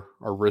broke our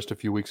wrist a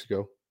few weeks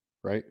ago,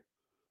 right?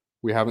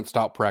 We haven't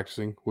stopped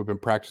practicing. We've been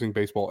practicing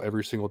baseball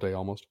every single day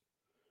almost.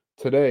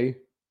 Today,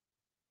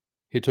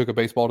 he took a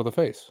baseball to the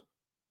face.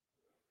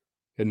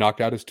 It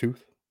knocked out his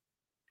tooth.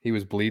 He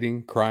was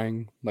bleeding,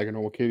 crying like a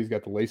normal kid. He's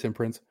got the lace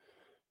imprints.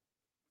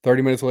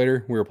 30 minutes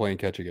later, we were playing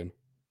catch again.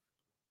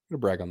 I'm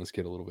gonna brag on this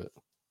kid a little bit.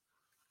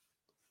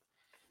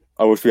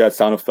 I wish we had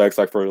sound effects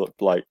for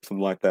something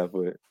like that,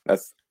 but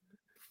that's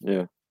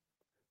good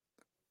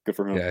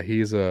for him. Yeah,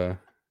 he's a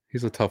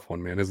tough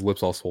one, man. His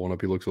lips all swollen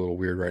up. He looks a little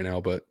weird right now,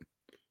 but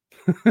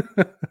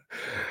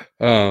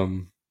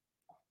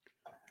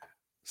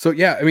so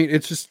yeah, I mean,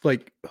 it's just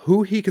like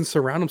who he can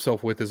surround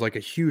himself with is like a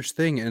huge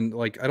thing, and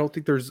like I don't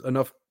think there's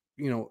enough.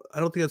 I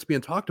don't think that's being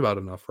talked about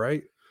enough,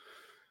 right?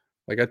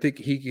 Like I think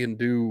he can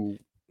do.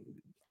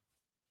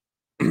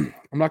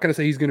 I'm not going to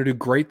say he's going to do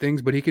great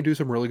things, but he can do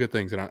some really good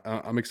things, and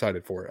I'm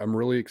excited for it. I'm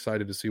really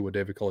excited to see what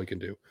David Culley can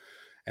do,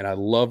 and I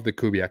love the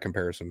Kubiak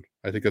comparison.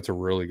 I think that's a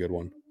really good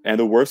one. And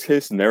the worst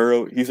case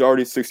scenario, he's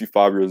already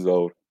 65 years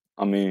old.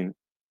 I mean,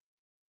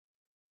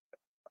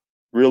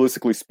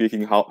 realistically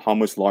speaking, how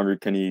much longer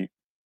can he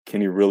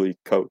really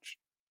coach?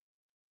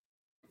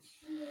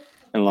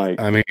 And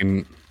I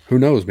mean, who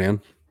knows,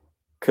 man?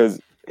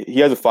 Because he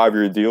has a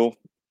 5-year deal,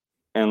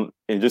 and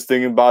just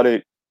thinking about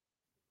it,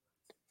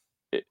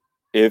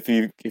 if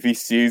he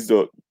sees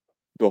the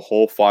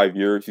whole 5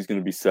 years, he's going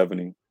to be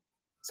 70.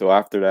 So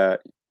after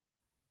that,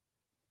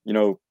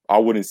 I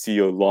wouldn't see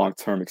a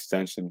long-term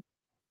extension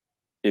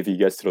if he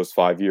gets to those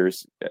 5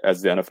 years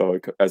as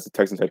the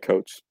Texans head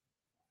coach.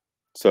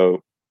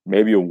 So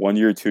maybe a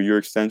 1-year, 2-year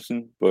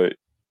extension, but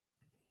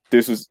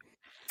this was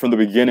from the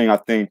beginning. I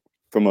think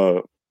from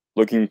a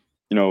looking,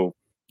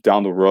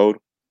 down the road,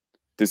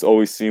 this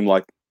always seemed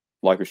like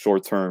a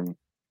short-term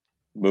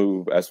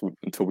move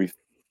until we,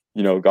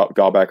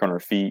 got back on our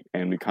feet,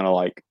 and we kind of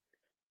like,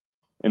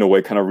 in a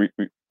way, kind of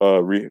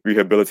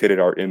rehabilitated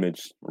our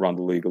image around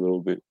the league a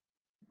little bit.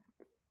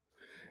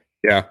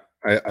 Yeah,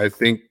 I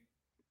think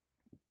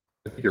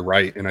you're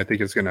right, and I think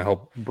it's going to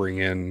help bring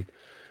in,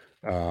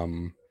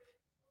 some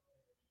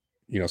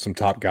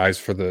top guys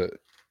for the,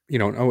 it's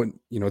going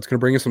to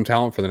bring in some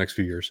talent for the next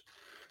few years.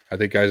 I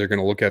think guys are going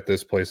to look at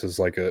this place as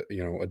like a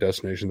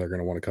destination they're going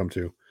to want to come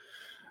to.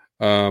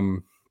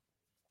 All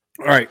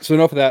right, so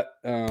enough of that,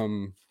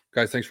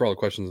 guys. Thanks for all the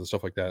questions and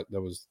stuff like that.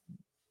 That was,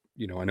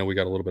 I know we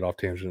got a little bit off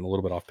tangent and a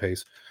little bit off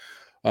pace.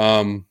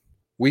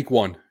 Week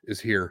 1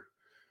 is here.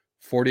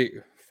 48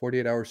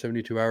 hours,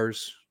 72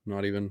 hours,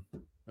 not even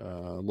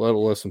a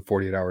little less than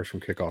 48 hours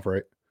from kickoff,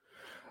 right?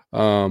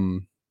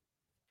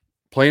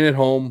 Playing at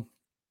home,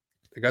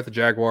 they got the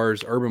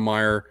Jaguars, Urban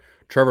Meyer,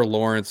 Trevor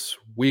Lawrence,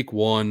 week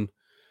 1,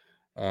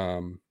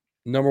 number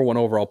 1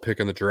 overall pick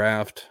in the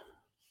draft.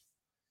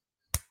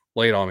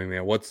 Lay it on me,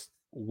 man.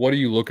 What are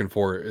you looking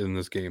for in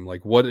this game?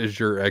 Like, what is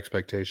your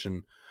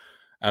expectation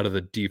out of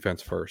the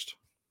defense first?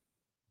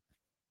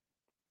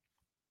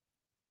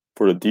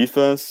 For the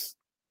defense,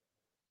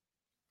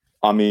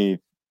 I mean,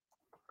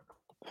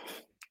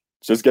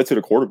 just get to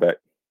the quarterback.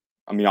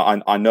 I mean,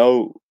 I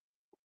know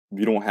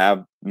we don't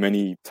have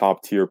many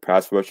top tier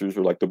pass rushers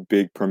or like the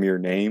big premier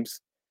names,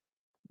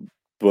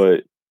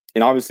 and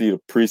obviously the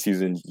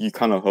preseason, you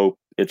kind of hope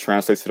it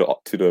translates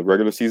to the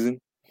regular season.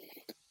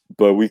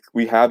 But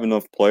we have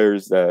enough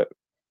players that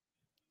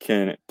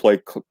can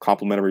play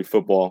complementary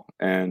football,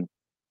 and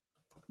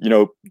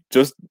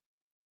just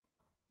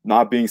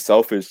not being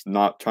selfish,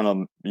 not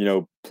trying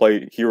to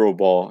play hero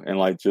ball, and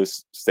like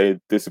just stay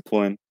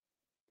disciplined.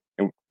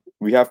 And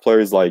we have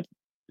players like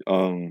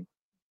Jordan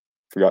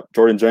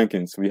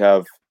Jenkins, we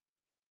have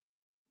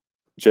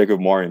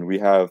Jacob Martin, we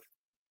have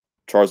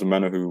Charles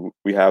Omenihu,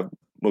 we have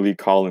Malik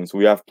Collins.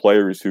 We have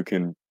players who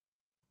can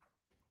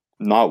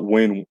not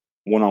win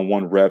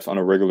one-on-one reps on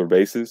a regular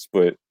basis,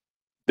 but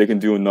they can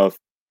do enough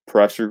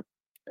pressure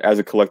as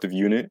a collective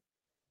unit,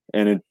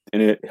 and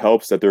it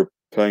helps that they're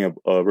playing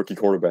a rookie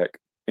quarterback.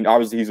 And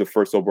obviously, he's the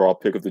first overall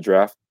pick of the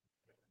draft.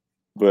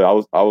 But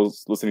I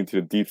was listening to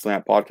the Deep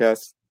Slant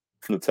podcast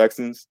from the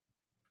Texans,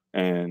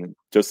 and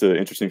just an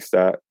interesting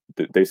stat.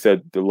 They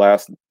said the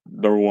last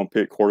number 1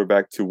 pick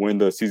quarterback to win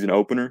the season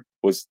opener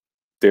was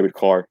David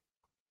Carr.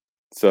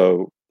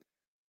 So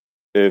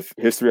if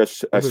history has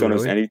shown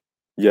us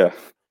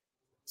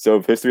So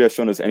if history has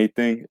shown us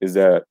anything, is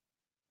that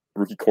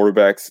rookie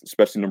quarterbacks,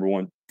 especially number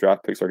 1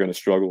 draft picks, are going to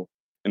struggle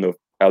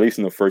at least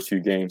in the first few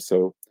games.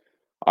 So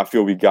I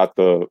feel we got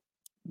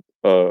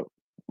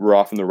we're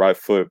off on the right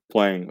foot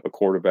playing a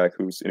quarterback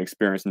who's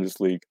inexperienced in this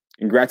league.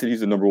 And granted, he's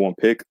the number 1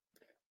 pick,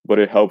 but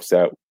it helps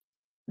that,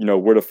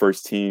 we're the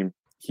first team.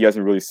 He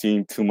hasn't really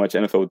seen too much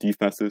NFL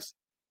defenses,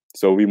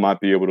 so we might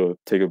be able to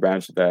take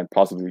advantage of that and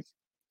possibly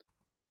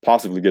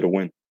get a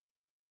win.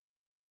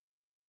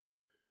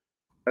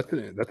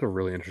 That's a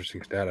really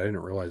interesting stat. I didn't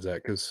realize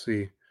that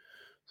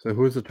so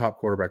who was the top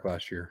quarterback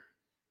last year?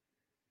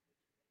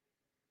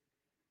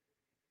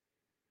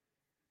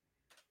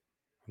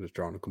 I'm just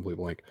drawing a complete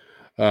blank.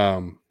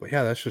 But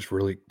yeah,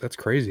 that's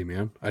crazy,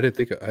 man. I didn't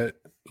think I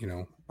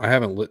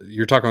haven't.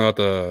 You're talking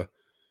about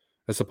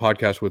that's a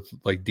podcast with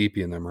like DP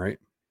in them, right?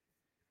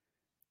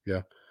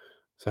 Yeah.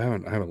 So I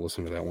haven't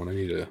listened to that one. I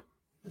need to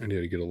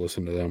get a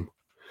listen to them.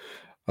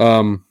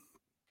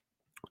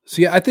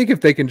 So yeah, I think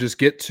if they can just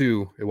get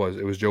to it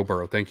was Joe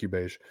Burrow. Thank you,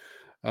 Beige.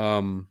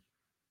 I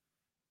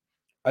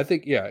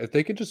think if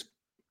they could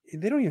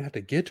they don't even have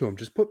to get to him.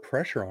 Just put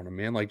pressure on him,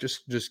 man. Like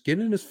just get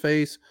in his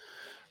face,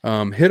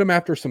 hit him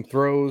after some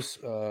throws,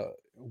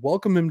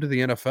 welcome him to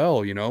the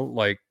NFL.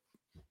 Like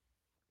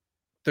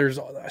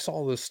I saw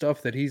all this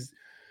stuff that he's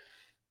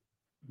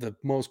the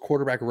most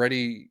quarterback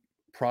ready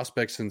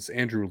prospect since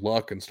Andrew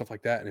Luck and stuff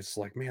like that. And it's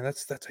like, man,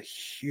 that's a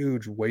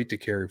huge weight to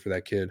carry for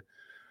that kid.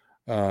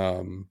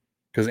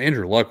 Because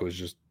Andrew Luck was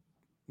just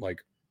like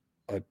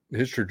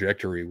his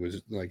trajectory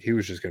was like he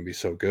was just going to be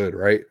so good,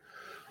 right?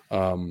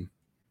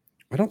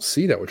 I don't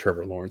see that with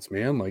Trevor Lawrence,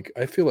 man. Like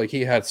I feel like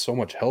he had so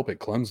much help at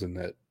Clemson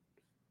that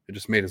it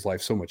just made his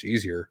life so much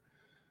easier.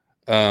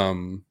 But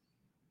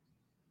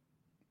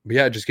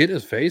yeah, just get in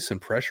his face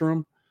and pressure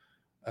him.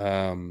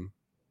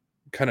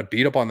 Kind of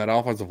beat up on that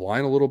offensive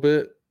line a little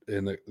bit,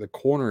 and the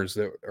corners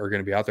that are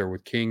going to be out there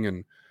with King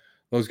and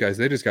those guys,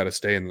 they just got to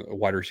stay in the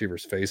wide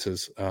receivers'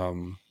 faces.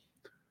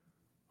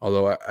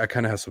 Although I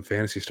kind of have some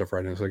fantasy stuff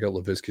right now, so I got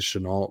Laviska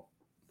Shenault.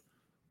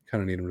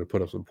 Kind of need him to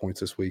put up some points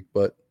this week,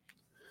 but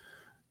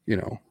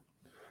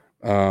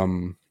I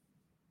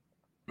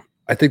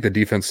think the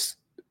defense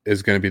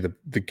is going to be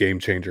the game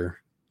changer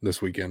this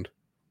weekend.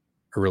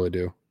 I really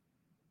do.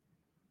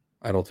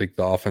 I don't think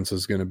the offense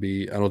is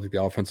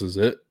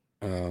it.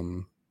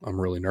 I'm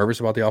really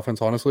nervous about the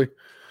offense, honestly.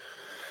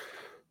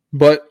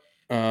 But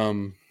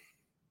so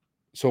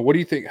what do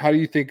you think? How do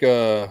you think?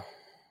 So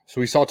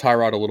we saw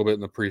Tyrod a little bit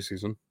in the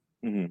preseason.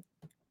 Mm-hmm.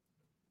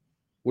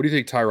 What do you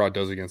think Tyrod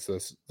does against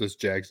this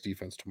Jags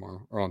defense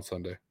tomorrow or on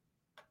Sunday?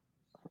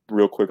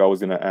 Real quick, I was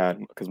going to add,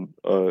 because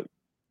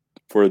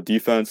for the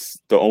defense,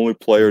 the only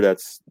player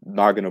that's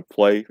not going to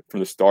play from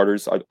the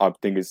starters, I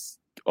think, is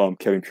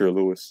Kevin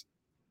Pierre-Louis.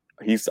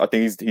 I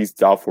think he's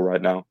doubtful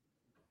right now.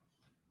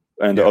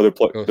 And the other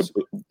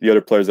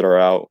players that are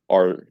out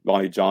are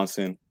Lonnie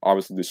Johnson,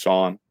 obviously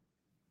Deshaun,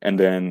 and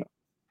then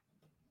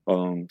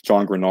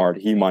John Grenard.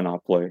 He might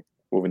not play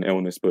with an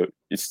illness, but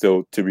it's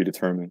still to be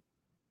determined.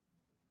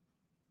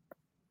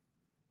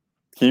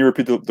 Can you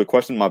repeat the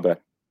question? My bad.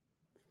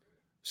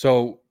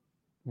 So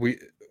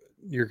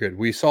you're good.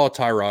 We saw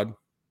Tyrod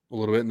a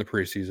little bit in the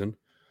preseason.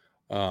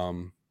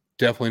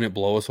 Definitely didn't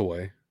blow us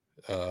away.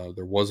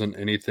 There wasn't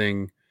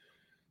anything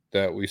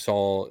that we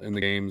saw in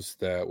the games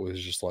that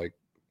was just like,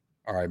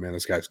 all right, man,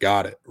 this guy's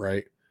got it,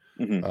 right?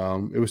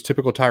 Mm-hmm. It was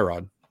typical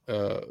Tyrod.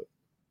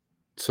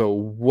 So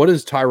what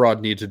does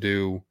Tyrod need to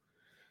do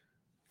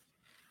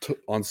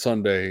on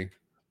Sunday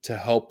to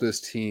help this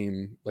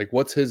team? Like,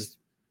 what's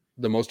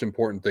the most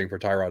important thing for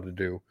Tyrod to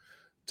do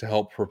to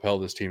help propel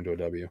this team to a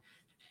W?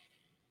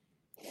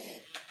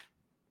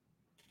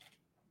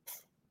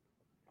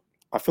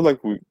 I feel like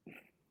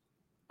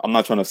I'm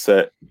not trying to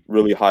set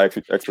really high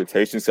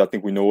expectations. I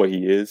think we know what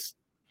he is.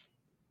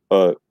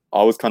 I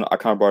kind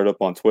of brought it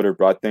up on Twitter,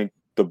 but I think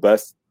the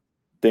best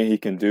thing he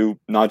can do,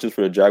 not just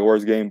for the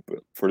Jaguars game, but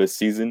for this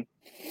season,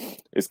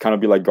 is kind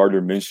of be like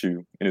Gardner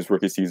Minshew in his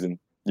rookie season.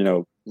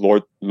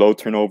 Low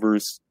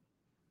turnovers,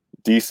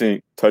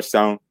 decent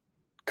touchdown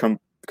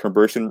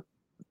conversion,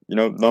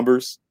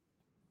 numbers,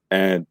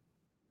 and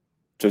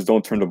just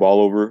don't turn the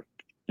ball over.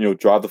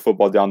 Drive the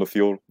football down the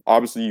field.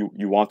 Obviously,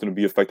 you want them to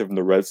be effective in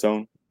the red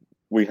zone.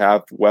 We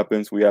have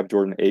weapons. We have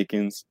Jordan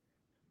Akins.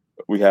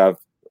 We have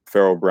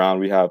Pharaoh Brown.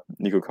 We have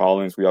Nico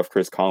Collins. We have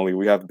Chris Conley.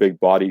 We have big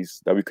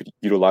bodies that we could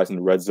utilize in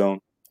the red zone.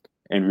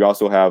 And we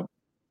also have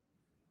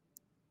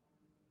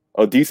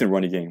a decent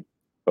running game.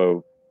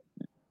 So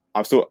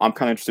I'm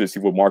kind of interested to see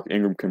what Mark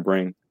Ingram can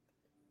bring,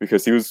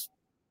 because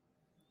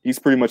he's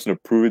pretty much an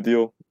approved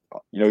deal.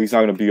 He's not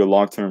going to be a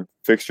long-term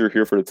fixture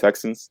here for the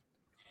Texans,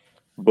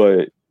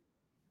 but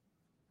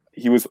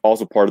he was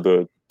also part of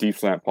the Deep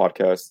Slant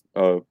podcast.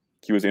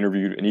 He was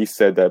interviewed, and he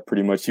said that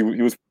pretty much he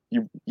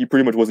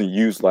pretty much wasn't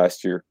used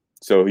last year,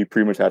 so he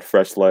pretty much had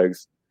fresh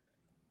legs.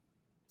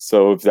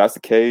 So if that's the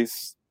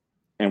case,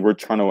 and we're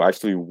trying to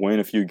actually win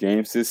a few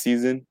games this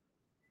season,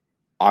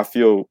 I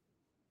feel,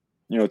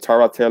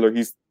 Tyrod Taylor,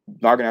 he's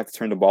not gonna have to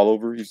turn the ball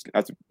over. He's gonna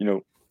have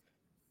to,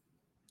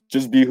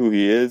 just be who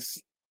he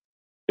is.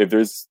 If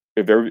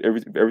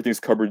everything's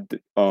covered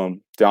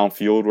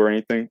downfield or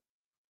anything,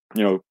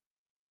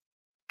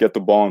 get the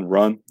ball and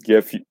run,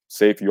 give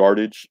safe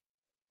yardage.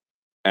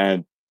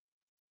 And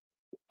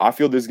I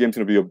feel this game's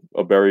going to be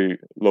a very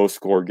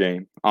low-score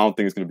game. I don't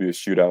think it's going to be a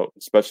shootout,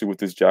 especially with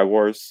this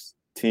Jaguars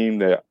team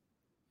that,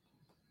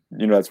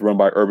 that's run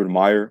by Urban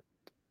Meyer.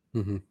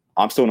 Mm-hmm.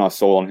 I'm still not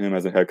sold on him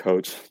as a head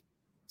coach,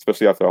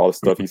 especially after all the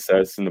stuff he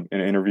says in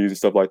interviews and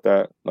stuff like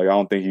that. Like, I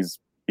don't think he's.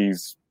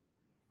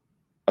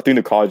 I think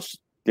the college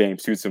game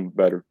suits him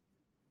better.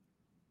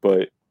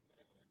 But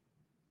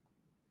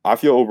I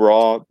feel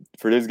overall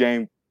for this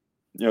game,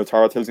 Tyrod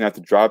Taylor's going to have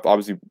to drive,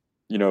 obviously,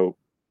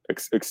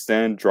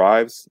 extend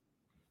drives,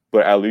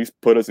 but at least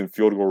put us in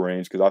field goal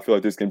range, because I feel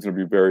like this game's going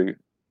to be very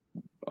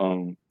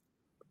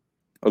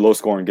a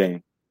low-scoring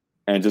game,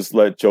 and just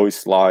let Joey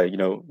Sly,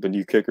 the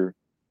new kicker,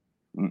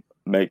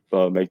 make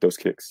those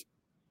kicks.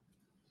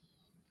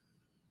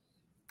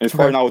 And it's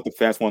probably not what the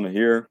fans want to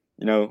hear.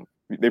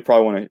 They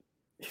probably want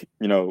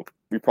to,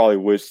 we probably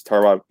wish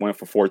Tyrod went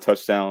for 4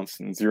 touchdowns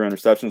and 0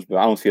 interceptions, but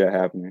I don't see that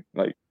happening.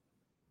 Like,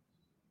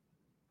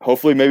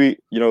 hopefully, maybe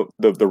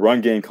the run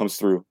game comes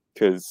through,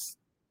 because,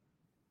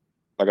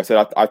 like I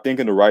said, I think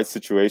in the right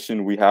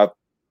situation we have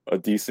a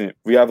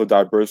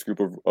diverse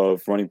group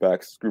of running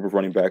backs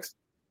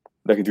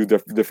that can do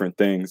different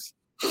things.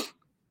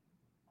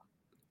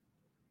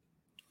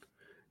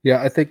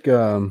 Yeah, I think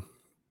I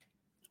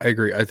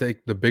agree. I think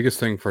the biggest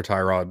thing for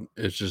Tyrod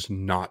is just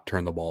not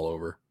turn the ball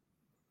over.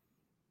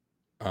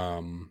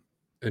 And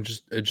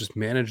just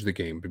manage the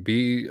game.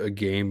 Be a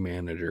game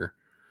manager,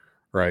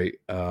 right?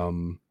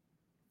 And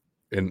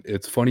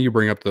it's funny you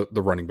bring up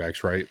the running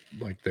backs, right?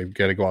 Like, they've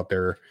got to go out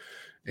there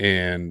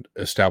and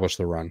establish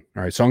the run.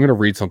 All right, so I'm going to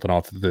read something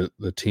off that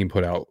the team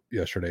put out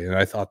yesterday, and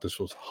I thought this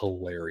was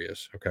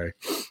hilarious. Okay,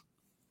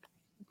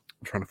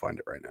 I'm trying to find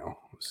it right now.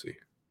 Let's see.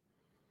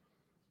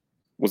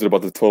 Was it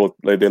about the total?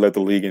 Like, they led the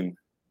league in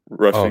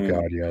rushing?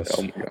 Oh God, yes.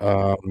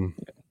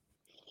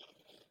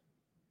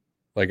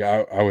 Like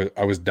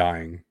I was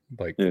dying.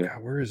 Like, yeah.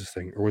 God, where is this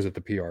thing? Or was it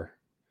the PR?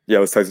 Yeah,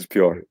 it was Texas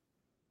PR.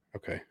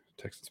 Okay,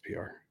 Texas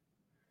PR.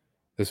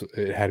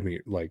 It had me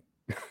like.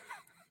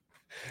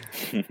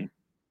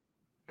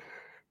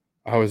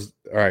 I was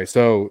all right.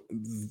 So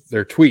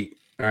their tweet.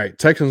 All right,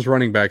 Texans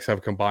running backs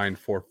have combined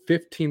for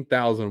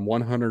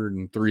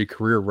 15,103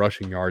 career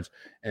rushing yards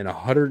and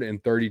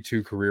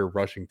 132 career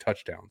rushing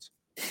touchdowns.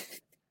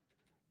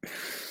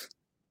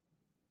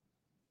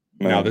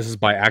 Now, this is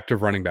by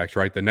active running backs,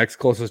 right? The next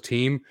closest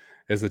team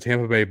is the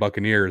Tampa Bay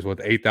Buccaneers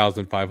with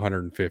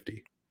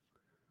 8,550.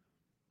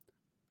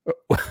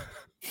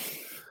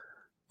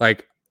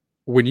 Like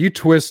when you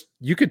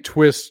could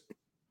twist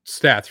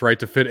stats, right,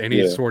 to fit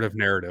any sort of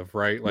narrative,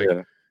 right? Like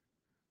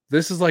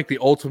this is like the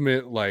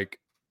ultimate, like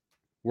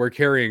we're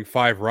carrying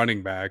 5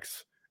 running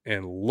backs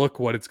and look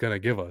what it's going to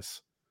give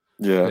us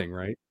thing,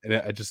 right? And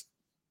I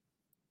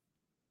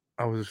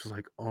was just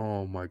like,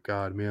 oh my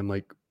God, man.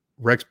 Like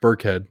Rex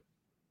Burkhead,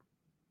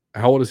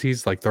 how old is he?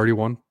 He's like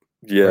 31.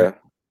 Yeah. Right?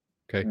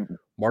 Okay.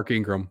 Mark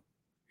Ingram,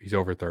 he's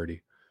over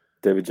 30.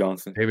 David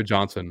Johnson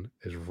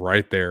is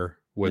right there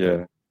with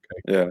him. Okay.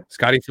 Yeah.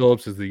 Scotty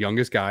Phillips is the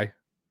youngest guy.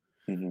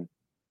 Mm-hmm.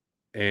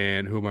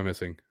 And who am I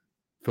missing?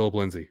 Philip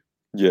Lindsay.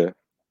 Yeah.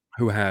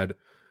 Who had,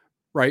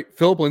 right?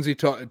 Philip Lindsay,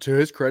 to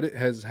his credit, he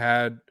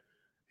had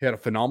a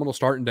phenomenal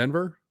start in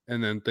Denver.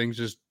 And then things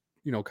just,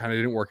 kind of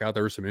didn't work out.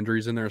 There were some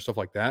injuries in there and stuff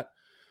like that.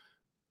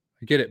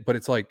 I get it. But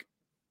it's like,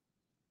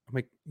 I'm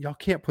like, y'all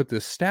can't put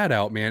this stat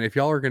out, man. If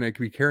y'all are going to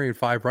be carrying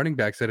 5 running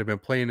backs that have been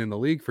playing in the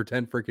league for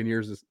 10 freaking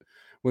years,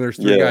 when there's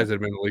 3 guys that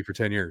have been in the league for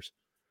 10 years,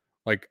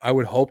 like I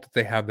would hope that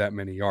they have that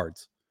many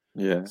yards.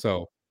 Yeah.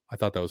 So I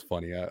thought that was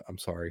funny. I'm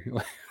sorry.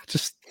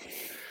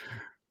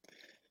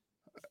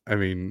 I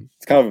mean,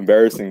 it's kind of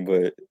embarrassing,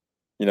 but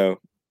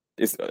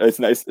it's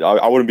nice.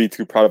 I wouldn't be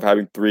too proud of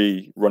having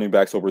 3 running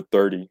backs over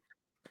 30.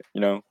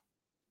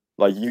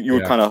 Like you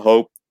would kind of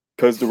hope,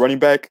 because the running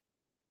back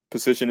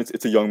position,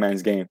 it's a young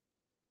man's game,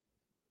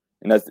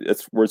 and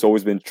that's where it's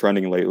always been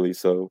trending lately.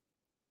 So,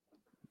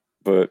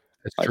 but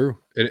it's true.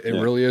 It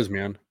really is,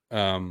 man.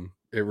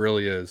 It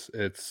really is.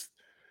 It's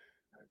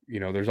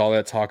there's all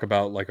that talk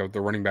about like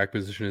the running back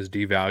position is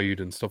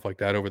devalued and stuff like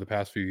that over the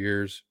past few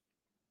years,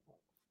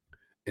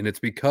 and it's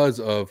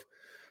because of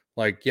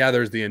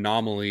there's the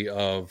anomaly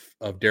of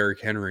Derrick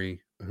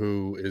Henry,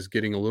 who is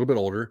getting a little bit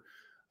older,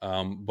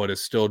 but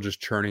is still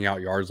just churning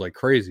out yards like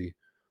crazy.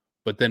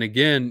 But then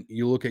again,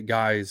 you look at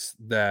guys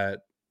that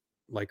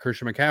like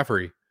Christian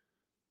McCaffrey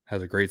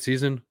has a great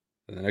season,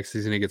 and the next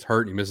season he gets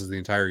hurt and he misses the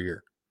entire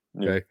year.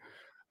 Okay.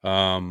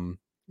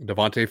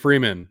 Devontae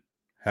Freeman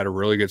had a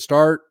really good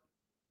start,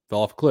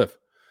 fell off a cliff.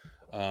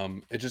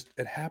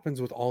 It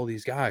happens with all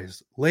these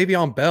guys.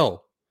 Le'Veon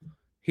Bell,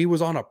 he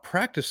was on a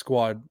practice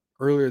squad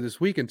earlier this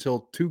week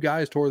until 2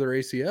 guys tore their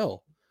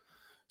ACL.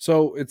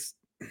 So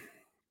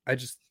I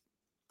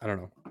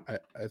don't know.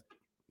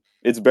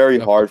 It's very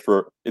hard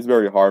for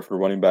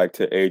running back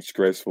to age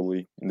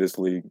gracefully in this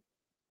league,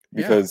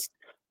 because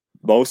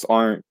most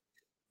aren't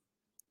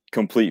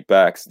complete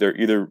backs. They're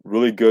either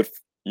really good,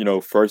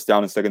 first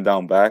down and second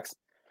down backs,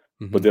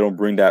 but they don't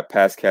bring that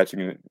pass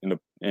catching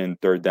in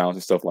third downs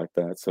and stuff like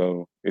that.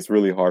 So it's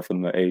really hard for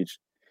them to age.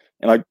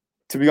 And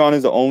to be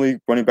honest, the only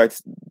running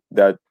backs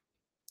that,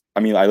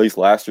 at least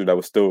last year, that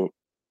was still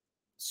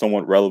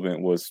somewhat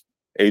relevant was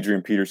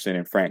Adrian Peterson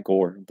and Frank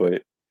Gore,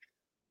 but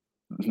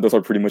those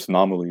are pretty much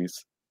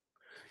anomalies.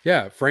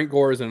 Yeah, Frank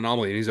Gore is an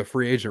anomaly, and he's a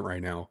free agent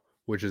right now,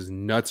 which is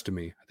nuts to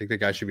me. I think that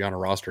guy should be on a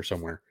roster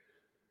somewhere.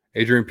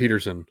 Adrian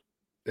Peterson,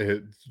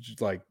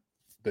 it's like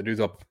the dude's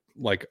up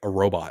like a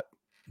robot.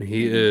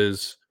 He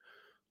is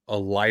a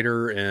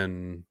lighter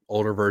and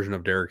older version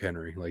of Derrick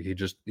Henry. Like he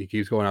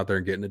keeps going out there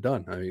and getting it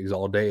done. I mean, he's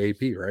all day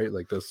AP, right?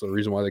 Like that's the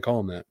reason why they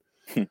call him that.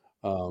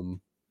 All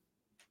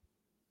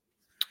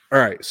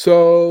right,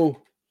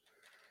 so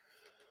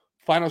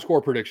final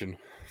score prediction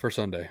for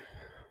Sunday.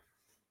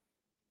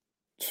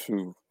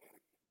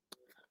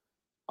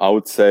 I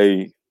would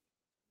say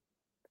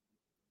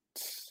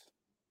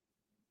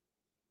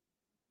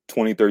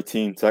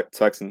 2013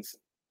 Texans.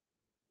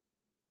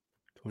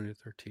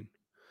 2013.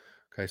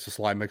 Okay, so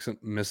Sly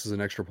misses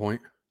an extra point.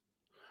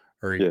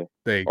 Or 2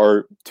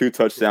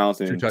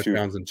 touchdowns and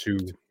 2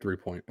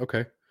 3-point.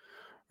 Okay.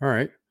 All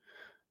right.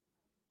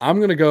 I'm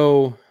gonna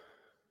go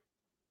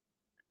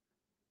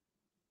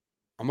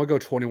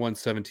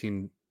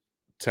 21-17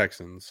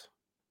 Texans.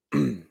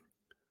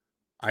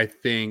 I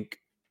think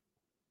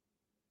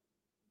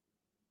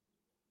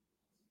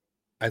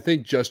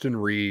Justin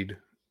Reed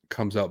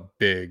comes up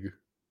big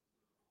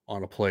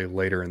on a play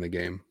later in the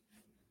game.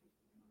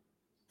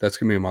 That's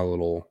gonna be my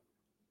little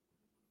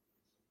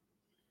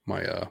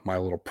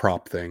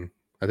prop thing.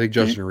 I think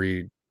Justin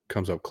Reed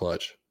comes up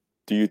clutch.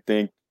 Do you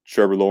think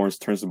Trevor Lawrence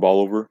turns the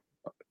ball over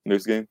in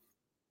this game?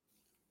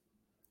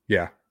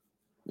 Yeah.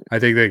 I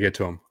think they get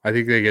to him. And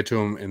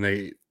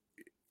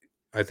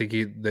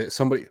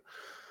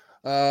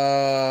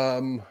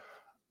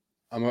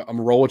I'm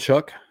gonna roll with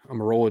Chuck. I'm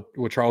gonna roll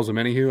with Charles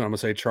Omenihu. I'm gonna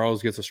say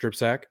Charles gets a strip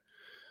sack.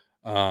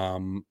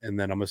 And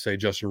then I'm gonna say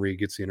Justin Reed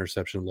gets the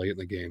interception late in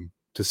the game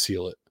to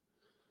seal it.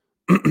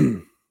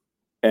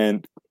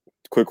 And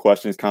quick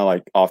question, is kind of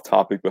like off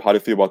topic, but how do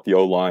you feel about the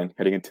O-line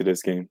heading into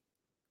this game?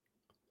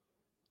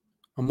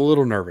 I'm a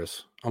little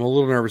nervous.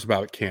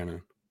 About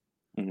Cannon.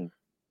 Mm-hmm.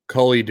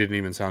 Culley didn't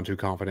even sound too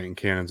confident in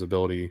Cannon's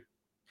ability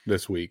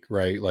this week,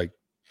 right? Like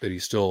that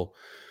he's still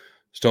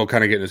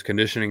kind of getting his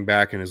conditioning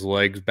back and his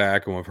legs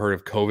back. And we've heard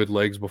of COVID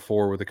legs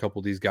before with a couple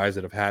of these guys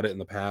that have had it in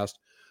the past.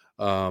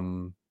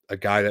 A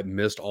guy that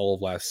missed all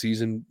of last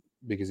season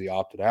because he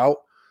opted out.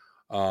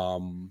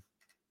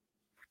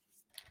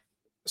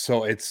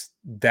 So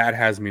that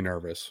has me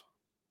nervous.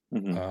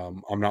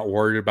 I'm not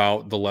worried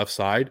about the left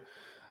side.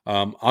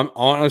 I'm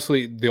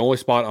honestly, the only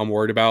spot I'm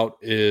worried about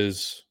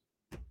is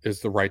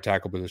the right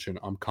tackle position.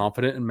 I'm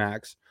confident in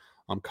Max.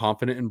 I'm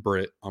confident in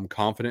Britt. I'm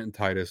confident in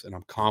Titus, and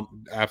I'm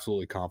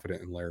absolutely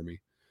confident in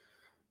Laramie.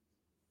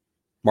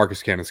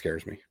 Marcus Cannon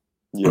scares me.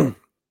 Yeah.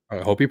 I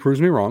hope he proves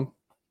me wrong,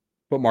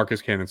 but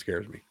Marcus Cannon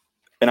scares me.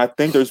 And I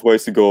think there's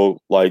ways to go,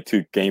 like,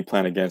 to game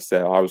plan against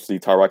that. Obviously,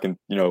 Tyrod can,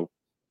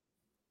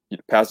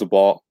 pass the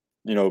ball,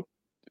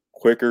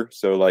 quicker.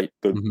 So, like,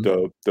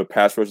 the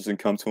pass rushers can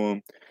come to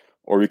him.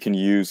 Or we can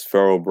use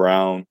Pharaoh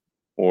Brown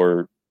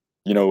or,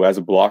 as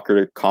a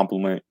blocker to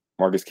complement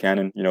Marcus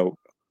Cannon,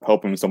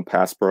 help him some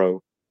pass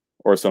pro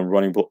or some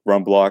run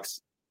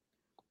blocks.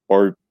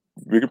 Or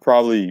we could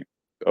probably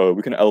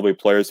we can elevate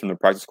players from the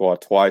practice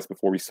squad twice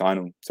before we sign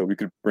them. So we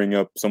could bring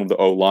up some of the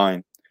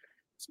O-line.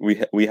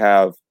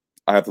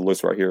 I have the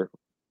list right here.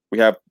 We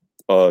have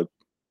 2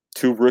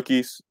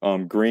 rookies,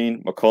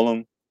 Green,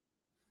 McCullum,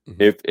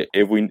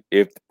 if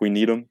we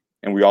need them,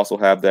 and we also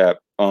have that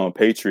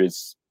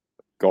Patriots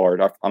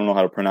guard. I don't know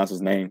how to pronounce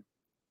his name.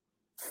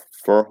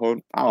 Furhode?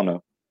 I don't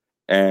know.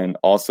 And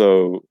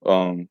also,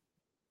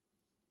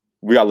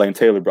 we got Lane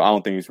Taylor, but I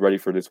don't think he's ready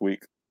for this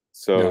week.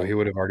 So no, he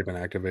would have already been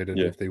activated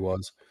if he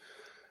was.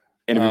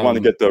 And if we want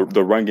to get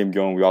the run game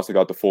going, we also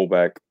got the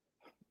fullback,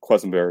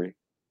 Questenberry.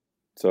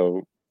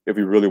 So if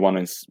we really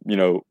want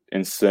to,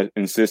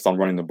 insist on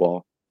running the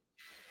ball.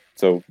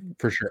 So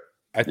for sure,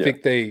 I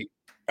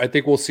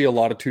think we'll see a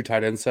lot of 2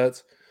 tight end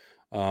sets.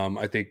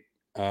 I think,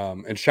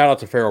 and shout out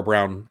to Pharaoh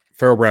Brown.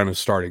 Pharaoh Brown is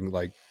starting,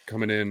 like,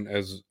 coming in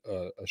as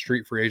a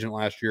street free agent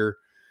last year,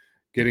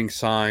 getting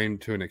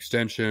signed to an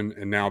extension,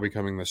 and now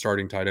becoming the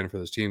starting tight end for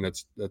this team.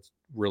 That's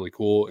really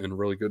cool and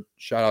really good.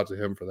 Shout out to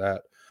him for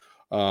that.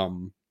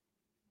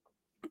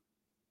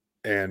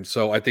 And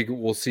so I think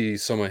we'll see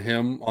some of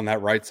him on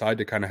that right side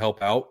to kind of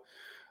help out.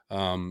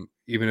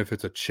 Even if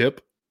it's a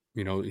chip,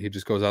 he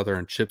just goes out there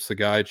and chips the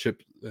guy,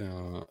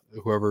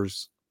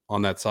 whoever's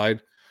on that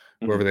side,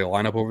 whoever they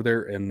line up over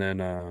there. And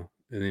then,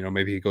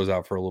 maybe he goes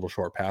out for a little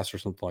short pass or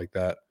something like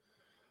that.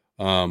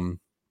 A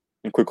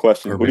quick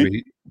question.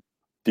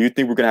 Do you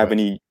think we're going to have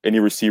any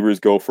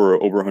receivers go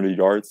for over 100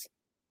 yards?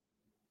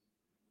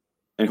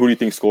 And who do you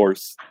think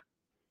scores?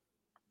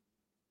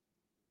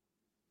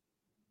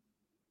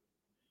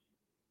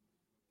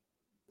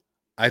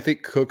 I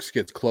think Cooks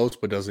gets close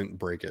but doesn't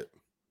break it.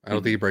 I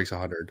don't think he breaks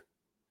 100.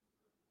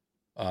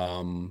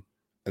 And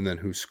then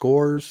who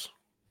scores?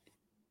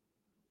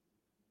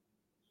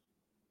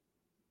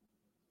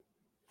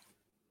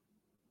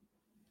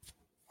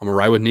 I'm going to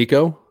ride with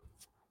Nico.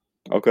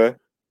 Okay.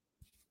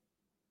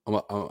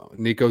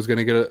 Nico's going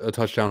to get a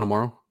touchdown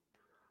tomorrow.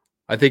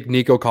 I think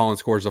Nico Collins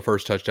scores the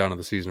first touchdown of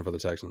the season for the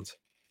Texans.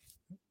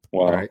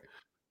 Wow. All right.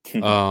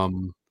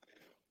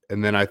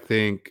 And then I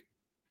think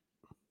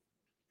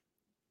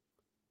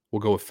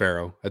we'll go with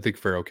Pharaoh. I think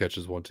Pharaoh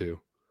catches one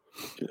too.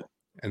 Yeah.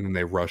 And then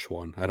they rush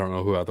one. I don't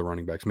know who had the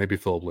running backs. Maybe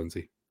Philip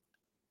Lindsay.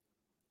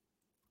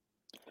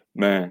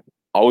 Man,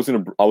 I was gonna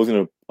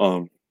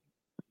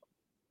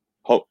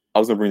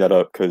bring that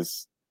up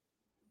because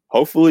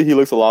hopefully he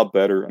looks a lot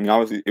better. I mean,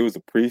 obviously it was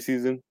a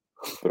preseason,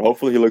 but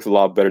hopefully he looks a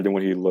lot better than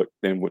what he looked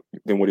in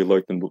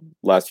the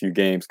last few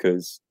games.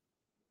 Because,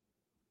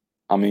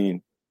 I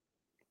mean,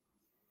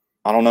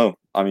 I don't know.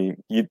 I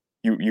mean, you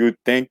would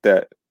think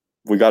that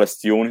we got a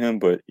steal on him,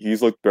 but he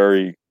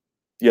hasn't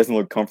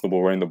looked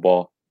comfortable running the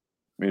ball.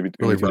 Maybe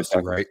really rusty,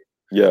 right?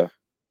 Yeah,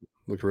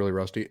 looked really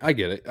rusty. I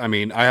get it. I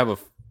mean, I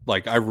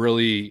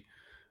really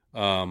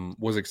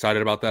was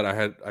excited about that.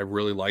 I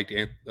really liked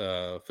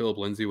Philip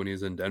Lindsay when he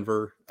was in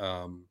Denver,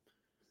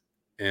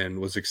 and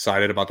was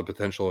excited about the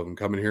potential of him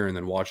coming here. And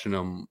then watching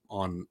him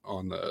on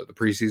the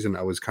preseason,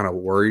 I was kind of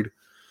worried.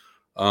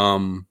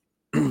 And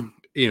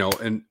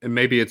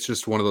maybe it's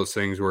just one of those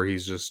things where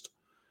he's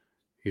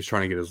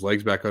trying to get his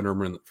legs back under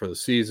him for the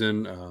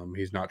season.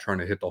 He's not trying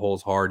to hit the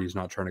holes hard. He's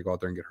not trying to go out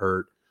there and get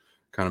hurt.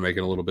 Kind of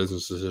making a little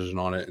business decision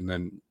on it, and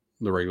then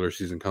the regular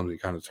season comes, he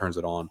kind of turns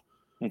it on.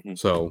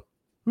 So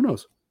who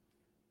knows?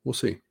 We'll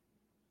see.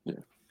 Yeah,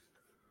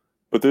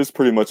 but I think this is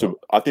pretty much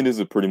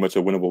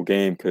a winnable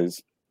game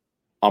because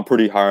I'm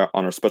pretty high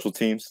on our special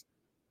teams.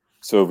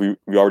 So if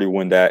we already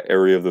win that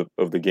area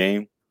of the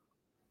game,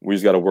 we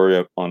just got to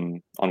worry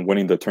on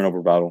winning the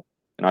turnover battle.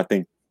 And I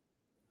think,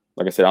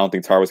 like I said, I don't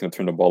think Tyrod's going to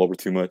turn the ball over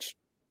too much.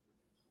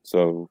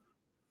 So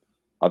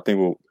I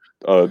think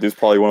this is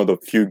probably one of the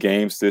few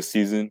games this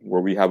season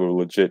where we have a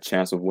legit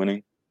chance of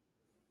winning.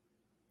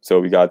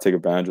 So we got to take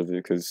advantage of it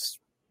because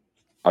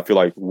I feel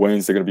like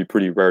wins are going to be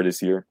pretty rare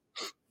this year.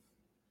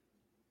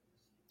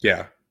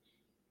 Yeah.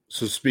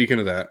 So speaking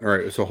of that, all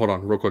right. So hold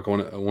on, real quick. I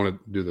want to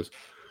do this.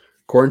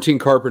 Quarantine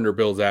Carpenter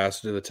Bill's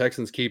asked, do the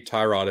Texans keep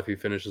Tyrod if he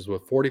finishes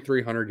with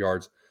 4,300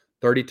 yards,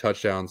 30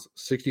 touchdowns,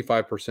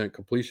 65%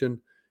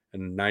 completion,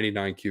 and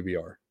 99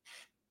 QBR?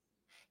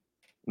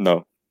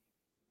 No.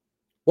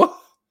 What?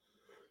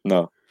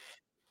 No.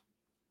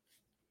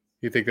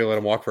 You think they let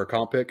him walk for a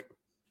comp pick?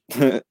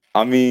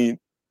 I mean,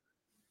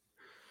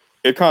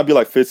 it kind of be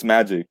like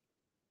Fitzmagic.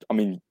 I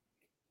mean,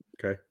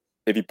 Okay.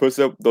 if he puts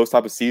up those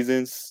type of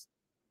seasons,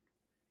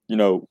 you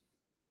know,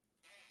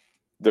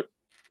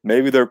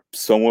 maybe they're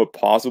somewhat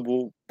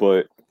possible,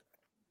 but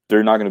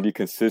they're not going to be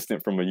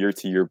consistent from a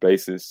year-to-year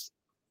basis.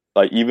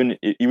 Like even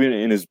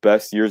in his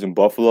best years in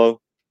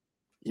Buffalo,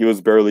 he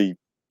was barely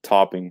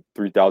topping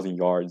 3,000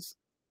 yards.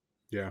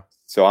 Yeah.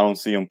 So I don't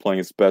see him playing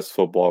his best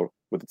football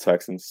with the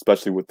Texans,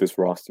 especially with this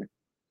roster.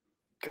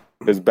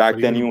 Because back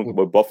then, even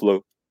with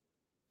Buffalo,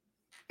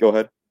 go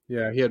ahead.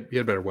 Yeah, he had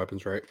better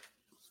weapons, right?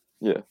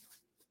 Yeah.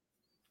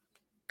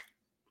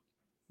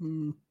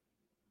 No,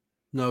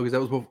 because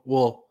that was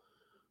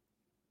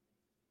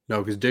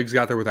no, because Diggs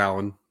got there with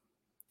Allen.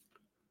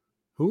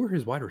 Who were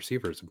his wide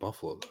receivers in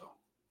Buffalo though?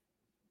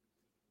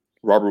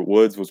 Robert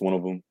Woods was one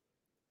of them,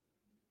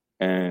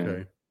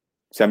 and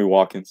Sammy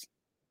Watkins,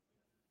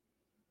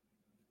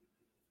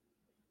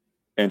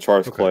 and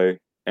Charles Clay,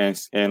 and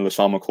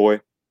LaShawn McCoy.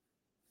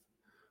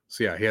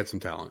 So yeah, he had some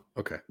talent.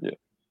 Okay. Yeah.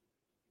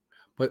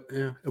 But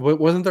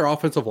wasn't their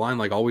offensive line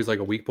like always like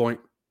a weak point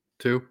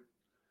too?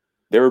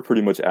 They were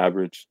pretty much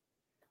average.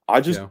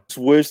 I just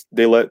wish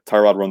they let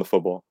Tyrod run the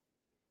football.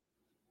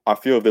 I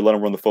feel if they let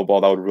him run the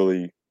football, that would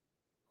really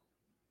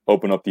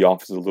open up the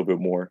offense a little bit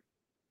more.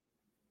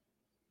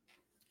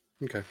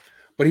 Okay.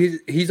 But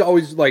he's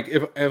always like,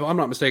 if I'm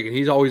not mistaken,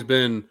 he's always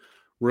been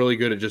really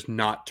good at just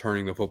not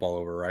turning the football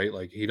over, right?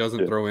 Like he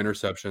doesn't throw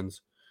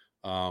interceptions.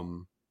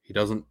 He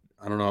doesn't,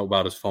 I don't know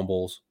about his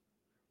fumbles,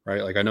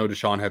 right? Like I know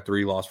Deshaun had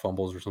 3 lost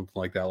fumbles or something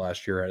like that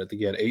last year. I think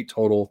he had 8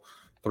 total,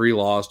 3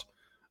 lost.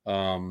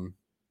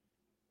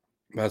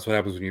 That's what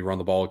happens when you run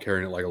the ball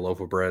carrying it like a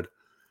loaf of bread.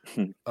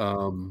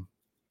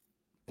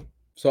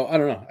 So I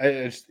don't know.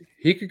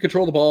 He could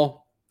control the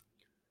ball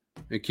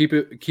and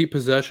keep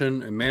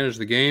possession and manage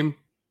the game.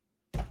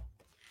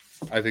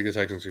 I think the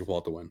Texans can pull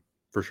out the win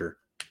for sure.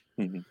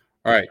 Mm-hmm.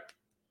 All right.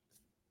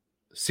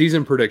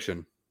 Season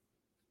prediction.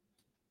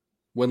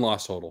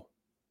 Win-loss total.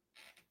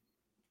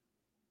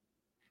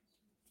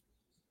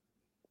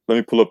 Let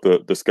me pull up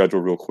the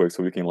schedule real quick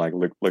so we can like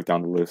look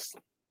down the list.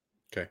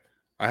 Okay.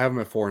 I have them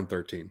at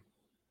 4-13.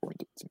 4-13.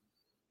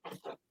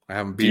 I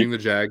have them beating the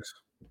Jags.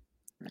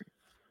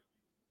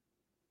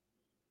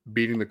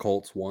 Beating the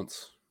Colts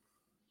once.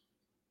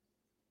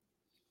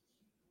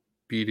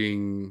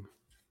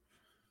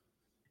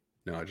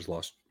 No, I just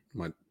lost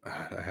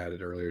I had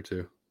it earlier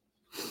too.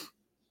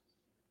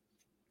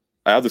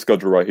 I have the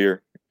schedule right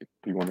here. If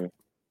you want to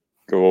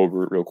go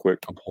over it real quick.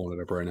 I'm pulling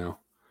it up right now.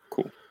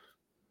 Cool.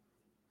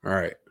 All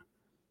right.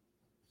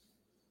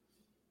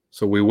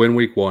 So we win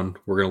week 1.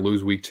 We're going to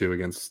lose week 2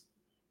 against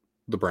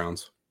the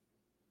Browns.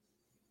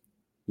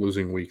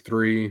 Losing week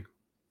 3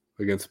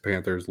 against the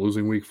Panthers.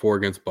 Losing week 4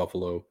 against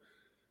Buffalo.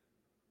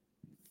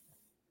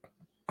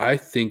 I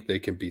think they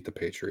can beat the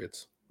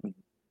Patriots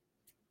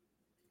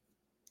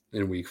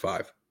in week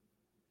 5.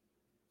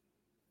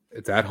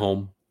 It's at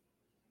home.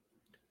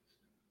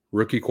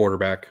 Rookie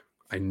quarterback.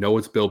 I know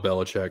it's Bill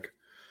Belichick.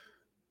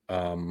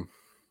 I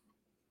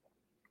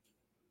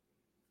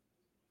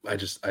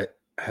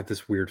had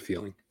this weird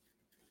feeling.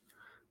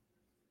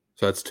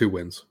 So that's 2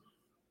 wins.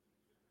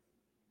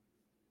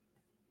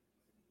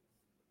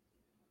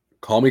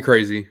 Call me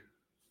crazy.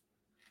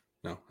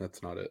 No,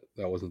 that's not it.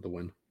 That wasn't the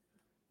win.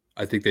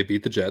 I think they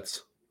beat the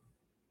Jets.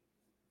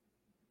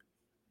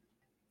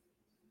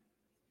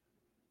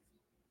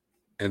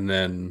 And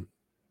then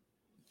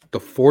the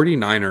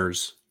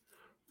 49ers,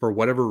 for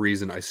whatever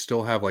reason, I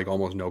still have like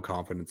almost no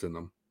confidence in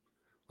them.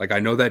 Like I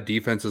know that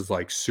defense is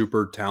like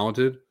super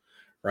talented,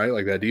 right?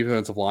 Like that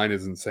defensive line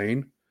is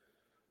insane.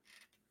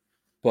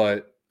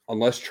 But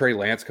unless Trey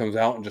Lance comes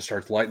out and just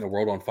starts lighting the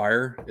world on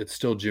fire, it's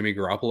still Jimmy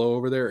Garoppolo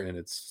over there. And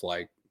it's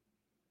like,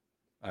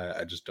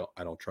 I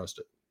don't trust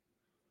it.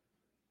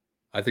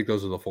 I think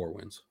those are the 4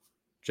 wins.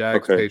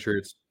 Jags,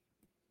 Patriots,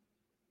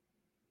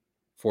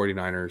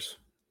 49ers,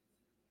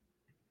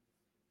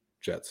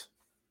 Jets.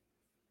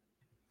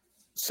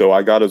 So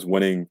I got us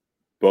winning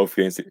both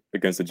games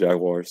against the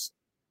Jaguars.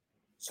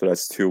 So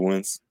that's 2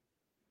 wins.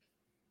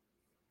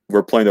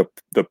 We're playing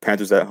the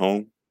Panthers at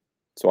home.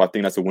 So I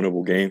think that's a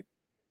winnable game.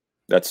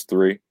 That's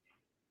 3.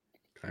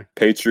 Okay.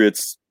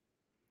 Patriots,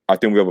 I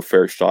think we have a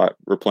fair shot.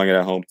 We're playing it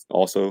at home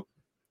also.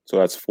 So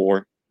that's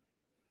 4.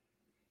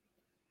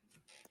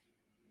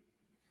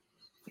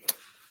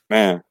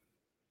 Man,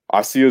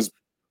 I see us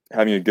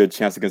having a good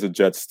chance against the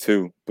Jets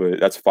too, but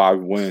that's 5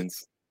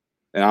 wins.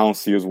 And I don't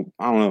see us,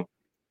 I don't know.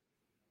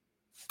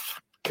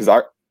 Because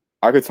I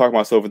could talk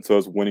myself into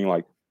us winning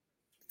like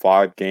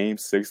 5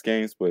 games, 6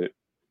 games, but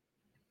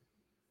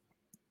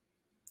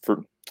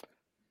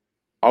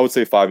I would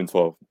say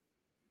 5-12.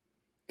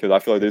 Because I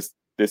feel like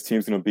this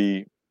team's going to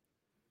be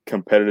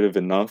competitive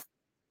enough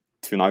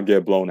to not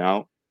get blown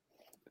out.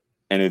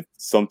 And it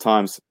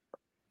sometimes,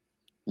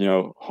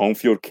 home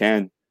field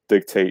can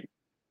dictate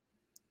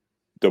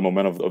the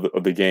momentum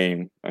of the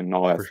game and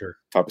all that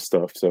type of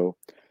stuff. So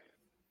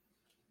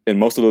in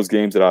most of those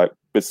games that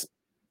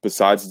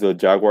besides the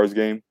Jaguars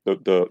game,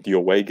 the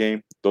away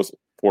game, those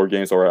 4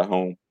 games are at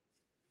home.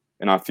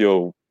 And I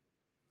feel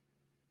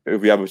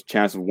if we have a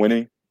chance of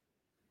winning,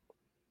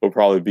 will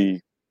probably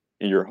be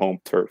in your home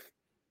turf.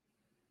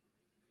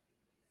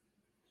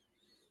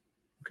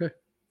 Okay.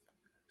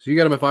 So you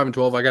got him at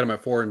 5-12. I got him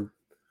at 4-13.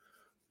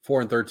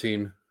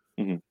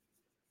 Mm-hmm.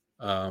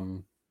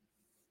 Trying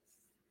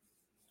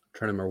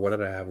to remember, what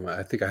did I have him at?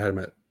 I think I had him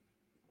at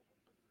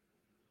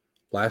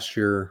last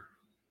year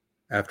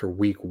after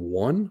week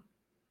 1.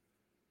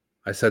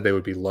 I said they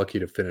would be lucky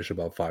to finish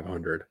above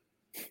 500.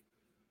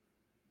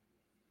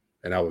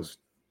 And I was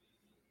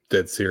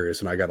dead serious,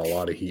 and I got a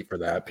lot of heat for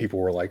that. People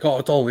were like, "Oh,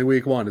 it's only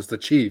week 1. It's the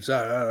Chiefs."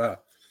 So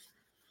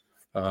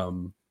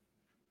I'm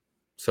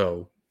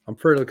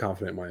fairly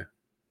confident in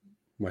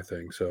my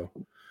thing. So,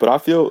 but I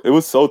feel it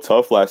was so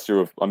tough last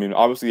year. I mean,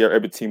 obviously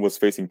every team was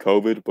facing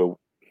COVID, but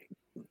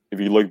if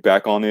you look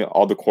back on it,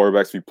 all the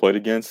quarterbacks we played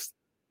against,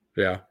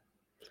 yeah,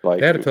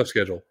 like they had a tough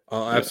schedule.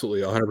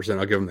 Absolutely, 100%.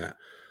 I'll give them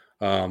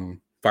that.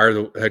 Fired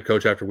the head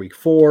coach after week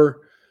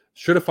 4.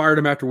 Should have fired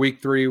him after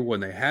week 3 when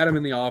they had him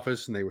in the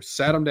office and they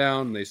sat him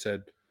down and they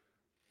said,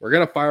 "We're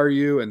going to fire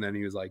you." And then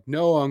he was like,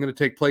 "No, I'm going to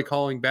take play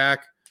calling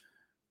back.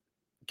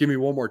 Give me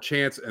one more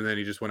chance." And then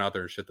he just went out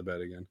there and shit the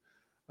bed again.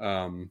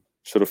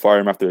 Should have fired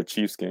him after the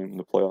Chiefs game in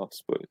the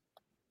playoffs, but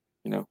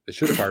they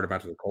should have fired him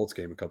after the Colts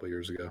game a couple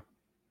years ago.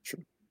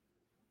 True.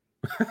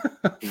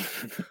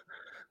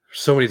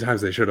 So many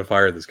times they should have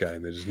fired this guy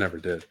and they just never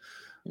did.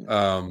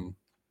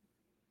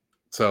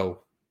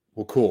 So,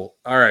 well, cool.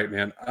 All right,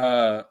 man.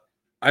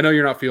 I know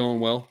you're not feeling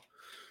well.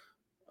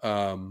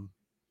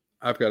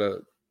 I've got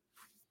a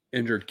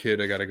injured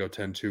kid I got to go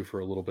tend to for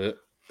a little bit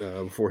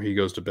before he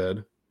goes to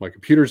bed. My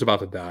computer's about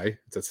to die.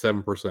 It's at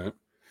 7%.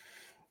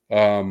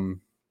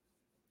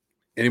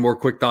 Any more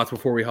quick thoughts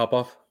before we hop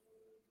off?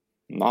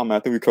 No, man, I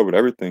think we covered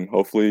everything.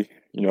 Hopefully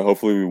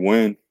we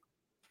win.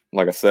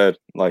 Like I said,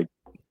 like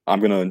I'm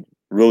going to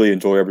really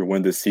enjoy every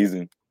win this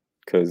season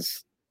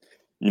because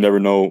you never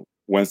know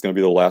when it's going to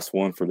be the last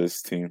one for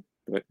this team.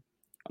 But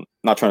I'm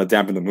not trying to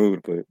dampen the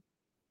mood, but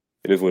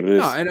it is what it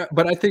is. No,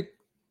 but I think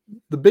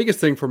the biggest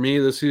thing for me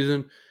this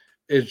season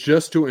is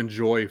just to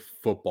enjoy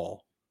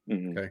football.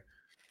 Mm-hmm. Okay.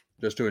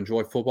 Just to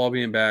enjoy football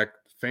being back,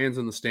 fans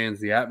in the stands,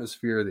 the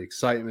atmosphere, the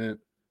excitement,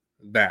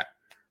 that,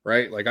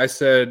 right? Like I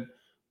said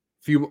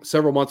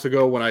several months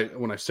ago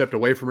when I stepped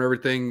away from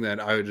everything, that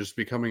I was just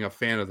becoming a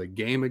fan of the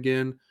game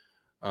again.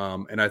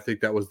 And I think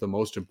that was the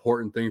most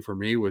important thing for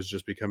me, was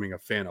just becoming a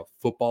fan of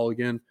football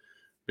again,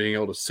 being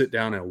able to sit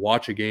down and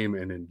watch a game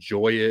and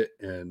enjoy it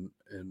and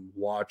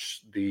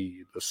watch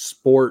the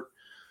sport.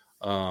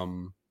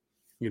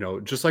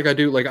 Just like I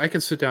do, like I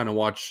can sit down and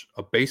watch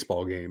a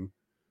baseball game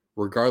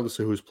regardless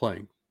of who's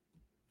playing.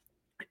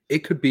 It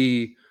could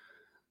be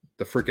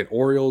the freaking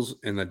Orioles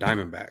and the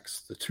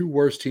Diamondbacks, the 2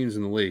 worst teams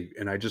in the league.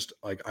 And I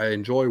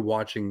enjoy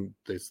watching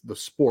the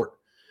sport.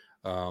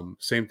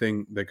 Same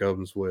thing that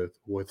goes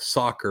with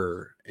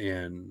soccer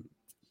and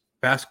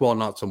basketball,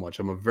 not so much.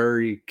 I'm a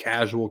very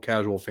casual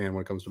fan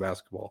when it comes to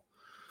basketball.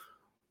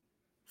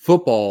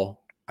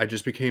 Football, I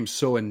just became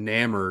so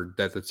enamored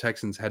that the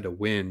Texans had to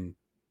win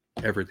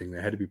everything.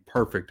 They had to be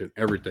perfect at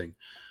everything.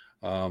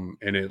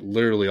 And it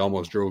literally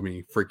almost drove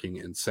me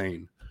freaking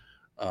insane.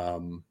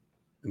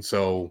 And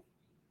so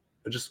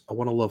I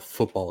want to love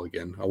football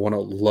again. I want to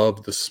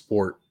love the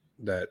sport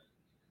that,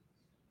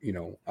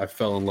 I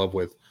fell in love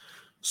with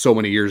so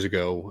many years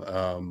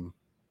ago.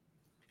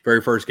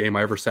 Very first game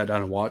I ever sat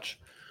down and watched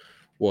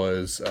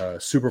was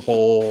Super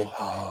Bowl.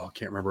 I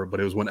can't remember, but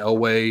it was when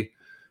Elway,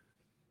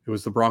 it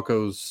was the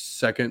Broncos'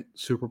 second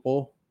Super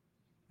Bowl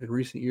in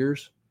recent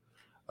years.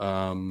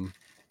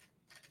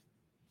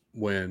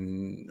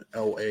 When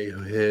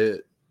Elway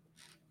hit,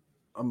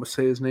 I'm going to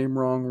say his name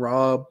wrong,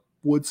 Rob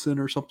Woodson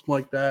or something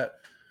like that,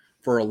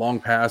 for a long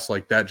pass,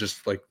 like that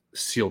just like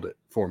sealed it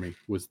for me,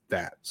 was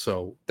that.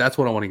 So that's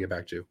what I want to get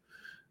back to,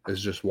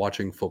 is just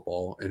watching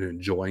football and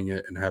enjoying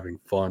it and having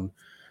fun.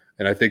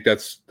 And I think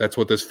that's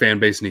what this fan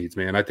base needs,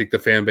 man. I think the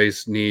fan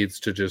base needs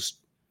to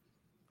just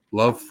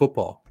love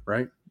football,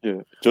 right?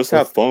 Yeah, just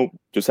have fun.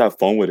 Just have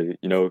fun with it,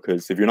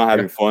 because if you're not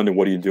having fun, then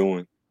what are you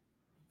doing?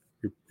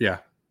 Yeah,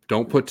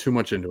 don't put too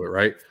much into it,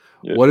 right?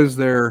 Yeah. What is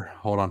there?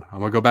 Hold on. I'm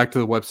going to go back to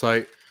the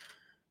website,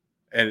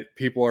 and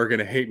people are going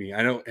to hate me.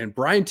 I know. And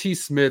Brian T.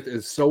 Smith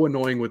is so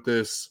annoying with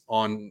this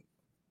on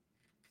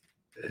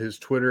his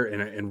Twitter,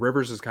 and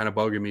Rivers is kind of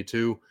bugging me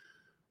too.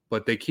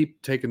 But they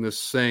keep taking this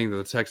saying that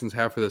the Texans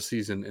have for the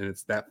season, and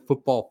it's that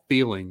football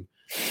feeling,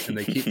 and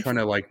they keep trying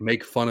to like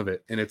make fun of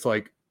it. And it's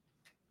like,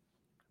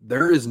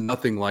 there is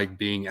nothing like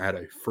being at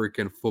a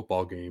freaking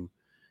football game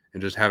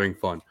and just having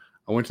fun.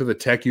 I went to the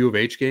Tech U of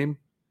H game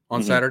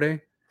on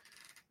Saturday,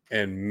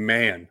 and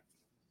man,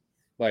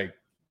 like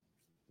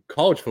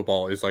college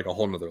football is like a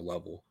whole nother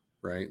level,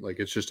 right? Like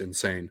it's just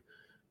insane.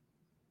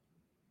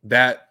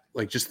 That,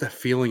 like, just the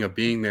feeling of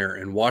being there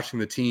and watching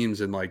the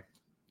teams, and like,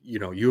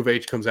 U of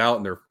H comes out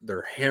and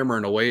they're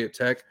hammering away at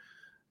Tech,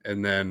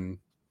 and then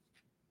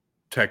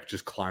Tech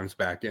just climbs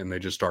back in. They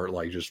just start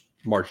like just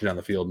marching down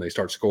the field and they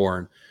start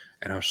scoring.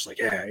 And I was just like,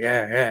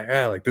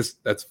 yeah. Like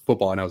that's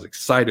football. And I was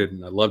excited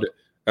and I loved it.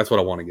 That's what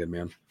I want again,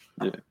 man.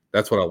 Yeah.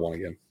 That's what I want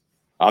again.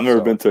 I've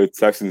never been to a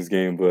Texans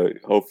game, but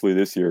hopefully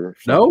this year.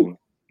 No?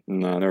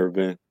 No, never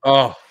been.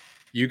 Oh,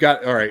 you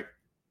got all right.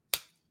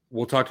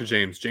 We'll talk to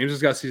James. James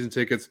has got season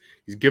tickets.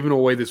 He's giving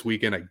away this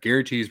weekend. I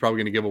guarantee he's probably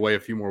going to give away a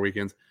few more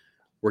weekends.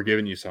 We're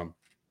giving you some.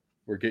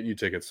 We're getting you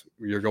tickets.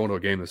 You're going to a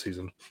game this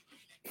season.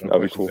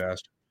 That'd be cool.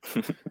 Fast.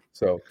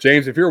 So,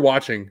 James, if you're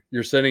watching,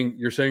 you're sending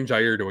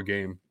Jair to a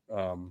game,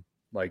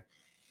 like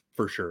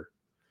for sure.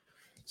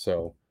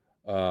 So,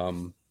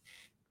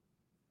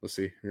 let's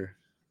see here.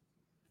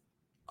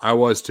 I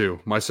was too.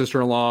 My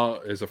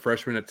sister-in-law is a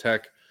freshman at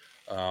Tech.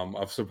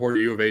 I've supported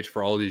U of H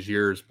for all these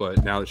years,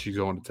 but now that she's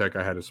going to Tech,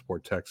 I had to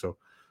support Tech. So,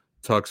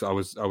 Tux, I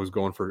was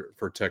going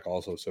for Tech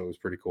also, so it was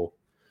pretty cool.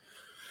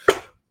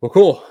 Well,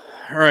 cool.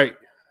 All right.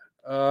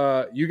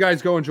 You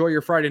guys go enjoy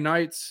your Friday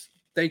nights.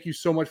 Thank you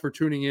so much for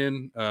tuning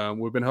in.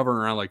 We've been hovering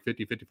around like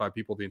 50, 55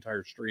 people the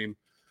entire stream.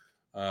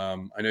 I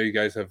know you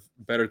guys have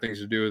better things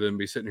to do than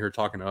be sitting here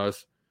talking to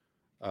us.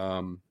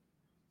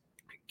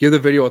 Give the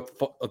video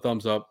a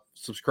thumbs up.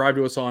 Subscribe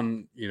to us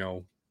on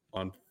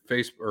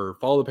Facebook, or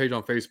follow the page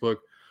on Facebook.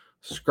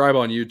 Subscribe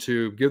on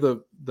YouTube. Give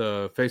the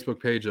Facebook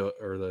page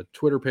or the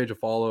Twitter page a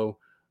follow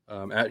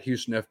at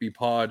Houston FB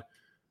Pod.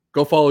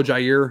 Go follow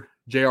Jair,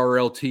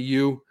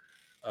 JRLTU.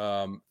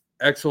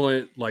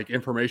 Excellent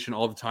information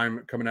all the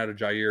time coming out of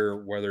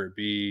Jair, whether it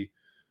be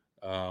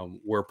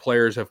where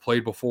players have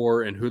played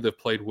before and who they've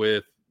played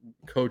with,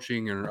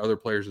 coaching and other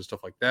players and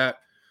stuff like that.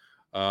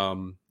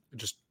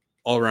 Just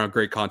all around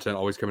great content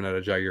always coming out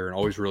of Jair, and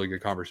always really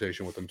good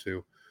conversation with them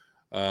too.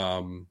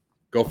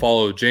 Go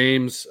follow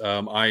James.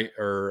 Young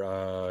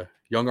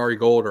Ari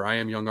Gold, or I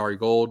am Young Ari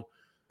Gold.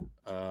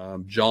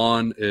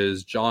 John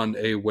is John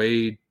A.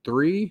 Wade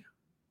 3.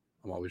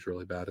 I'm always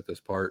really bad at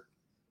this part.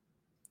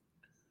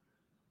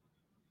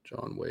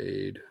 John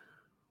Wade.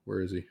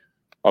 Where is he?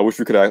 I wish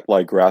we could add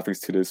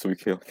graphics to this so we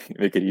can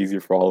make it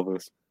easier for all of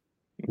us.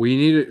 We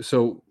need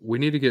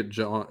to get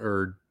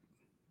John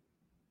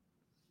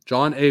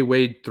A.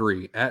 Wade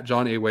 3 at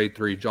John A. Wade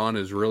 3. John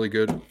is really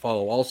good.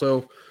 Follow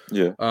also.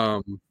 Yeah.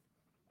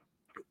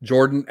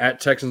 Jordan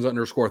at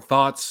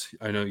Texans_thoughts.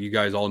 I know you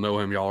guys all know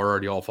him. Y'all are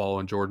already all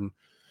following Jordan.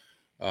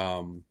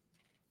 I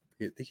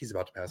think he's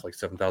about to pass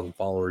 7,000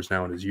 followers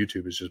now, and his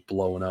YouTube is just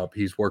blowing up.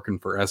 He's working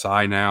for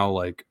SI now.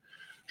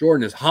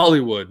 Jordan is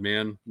Hollywood,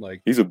 man.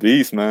 He's a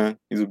beast, man.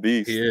 He's a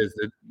beast. He is.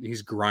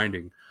 He's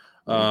grinding.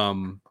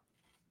 Mine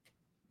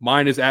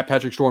is at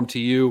Patrick Storm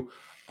TU.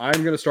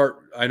 I'm going to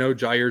start. I know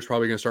Jair's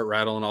probably going to start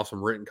rattling off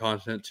some written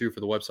content too for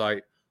the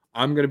website.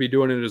 I'm going to be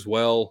doing it as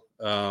well.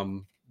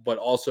 But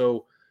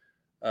also,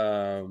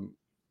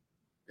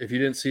 if you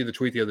didn't see the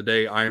tweet the other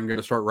day, I am going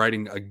to start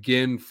writing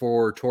again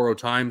for Toro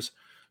Times.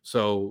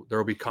 So there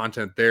will be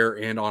content there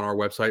and on our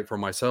website for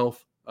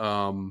myself.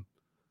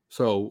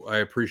 So I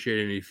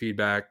appreciate any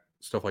feedback,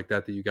 stuff like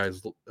that you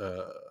guys,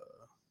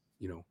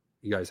 you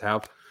guys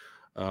have.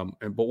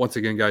 But once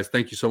again, guys,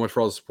 thank you so much for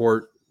all the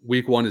support.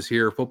 Week 1 is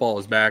here. Football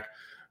is back.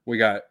 We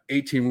got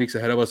 18 weeks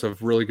ahead of us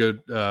of really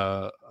good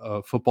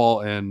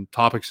football and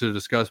topics to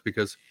discuss,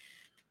 because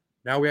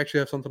now we actually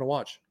have something to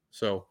watch.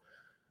 So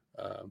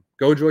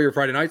go enjoy your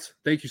Friday nights.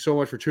 Thank you so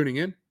much for tuning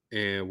in,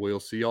 and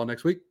we'll see y'all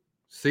next week.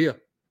 See ya.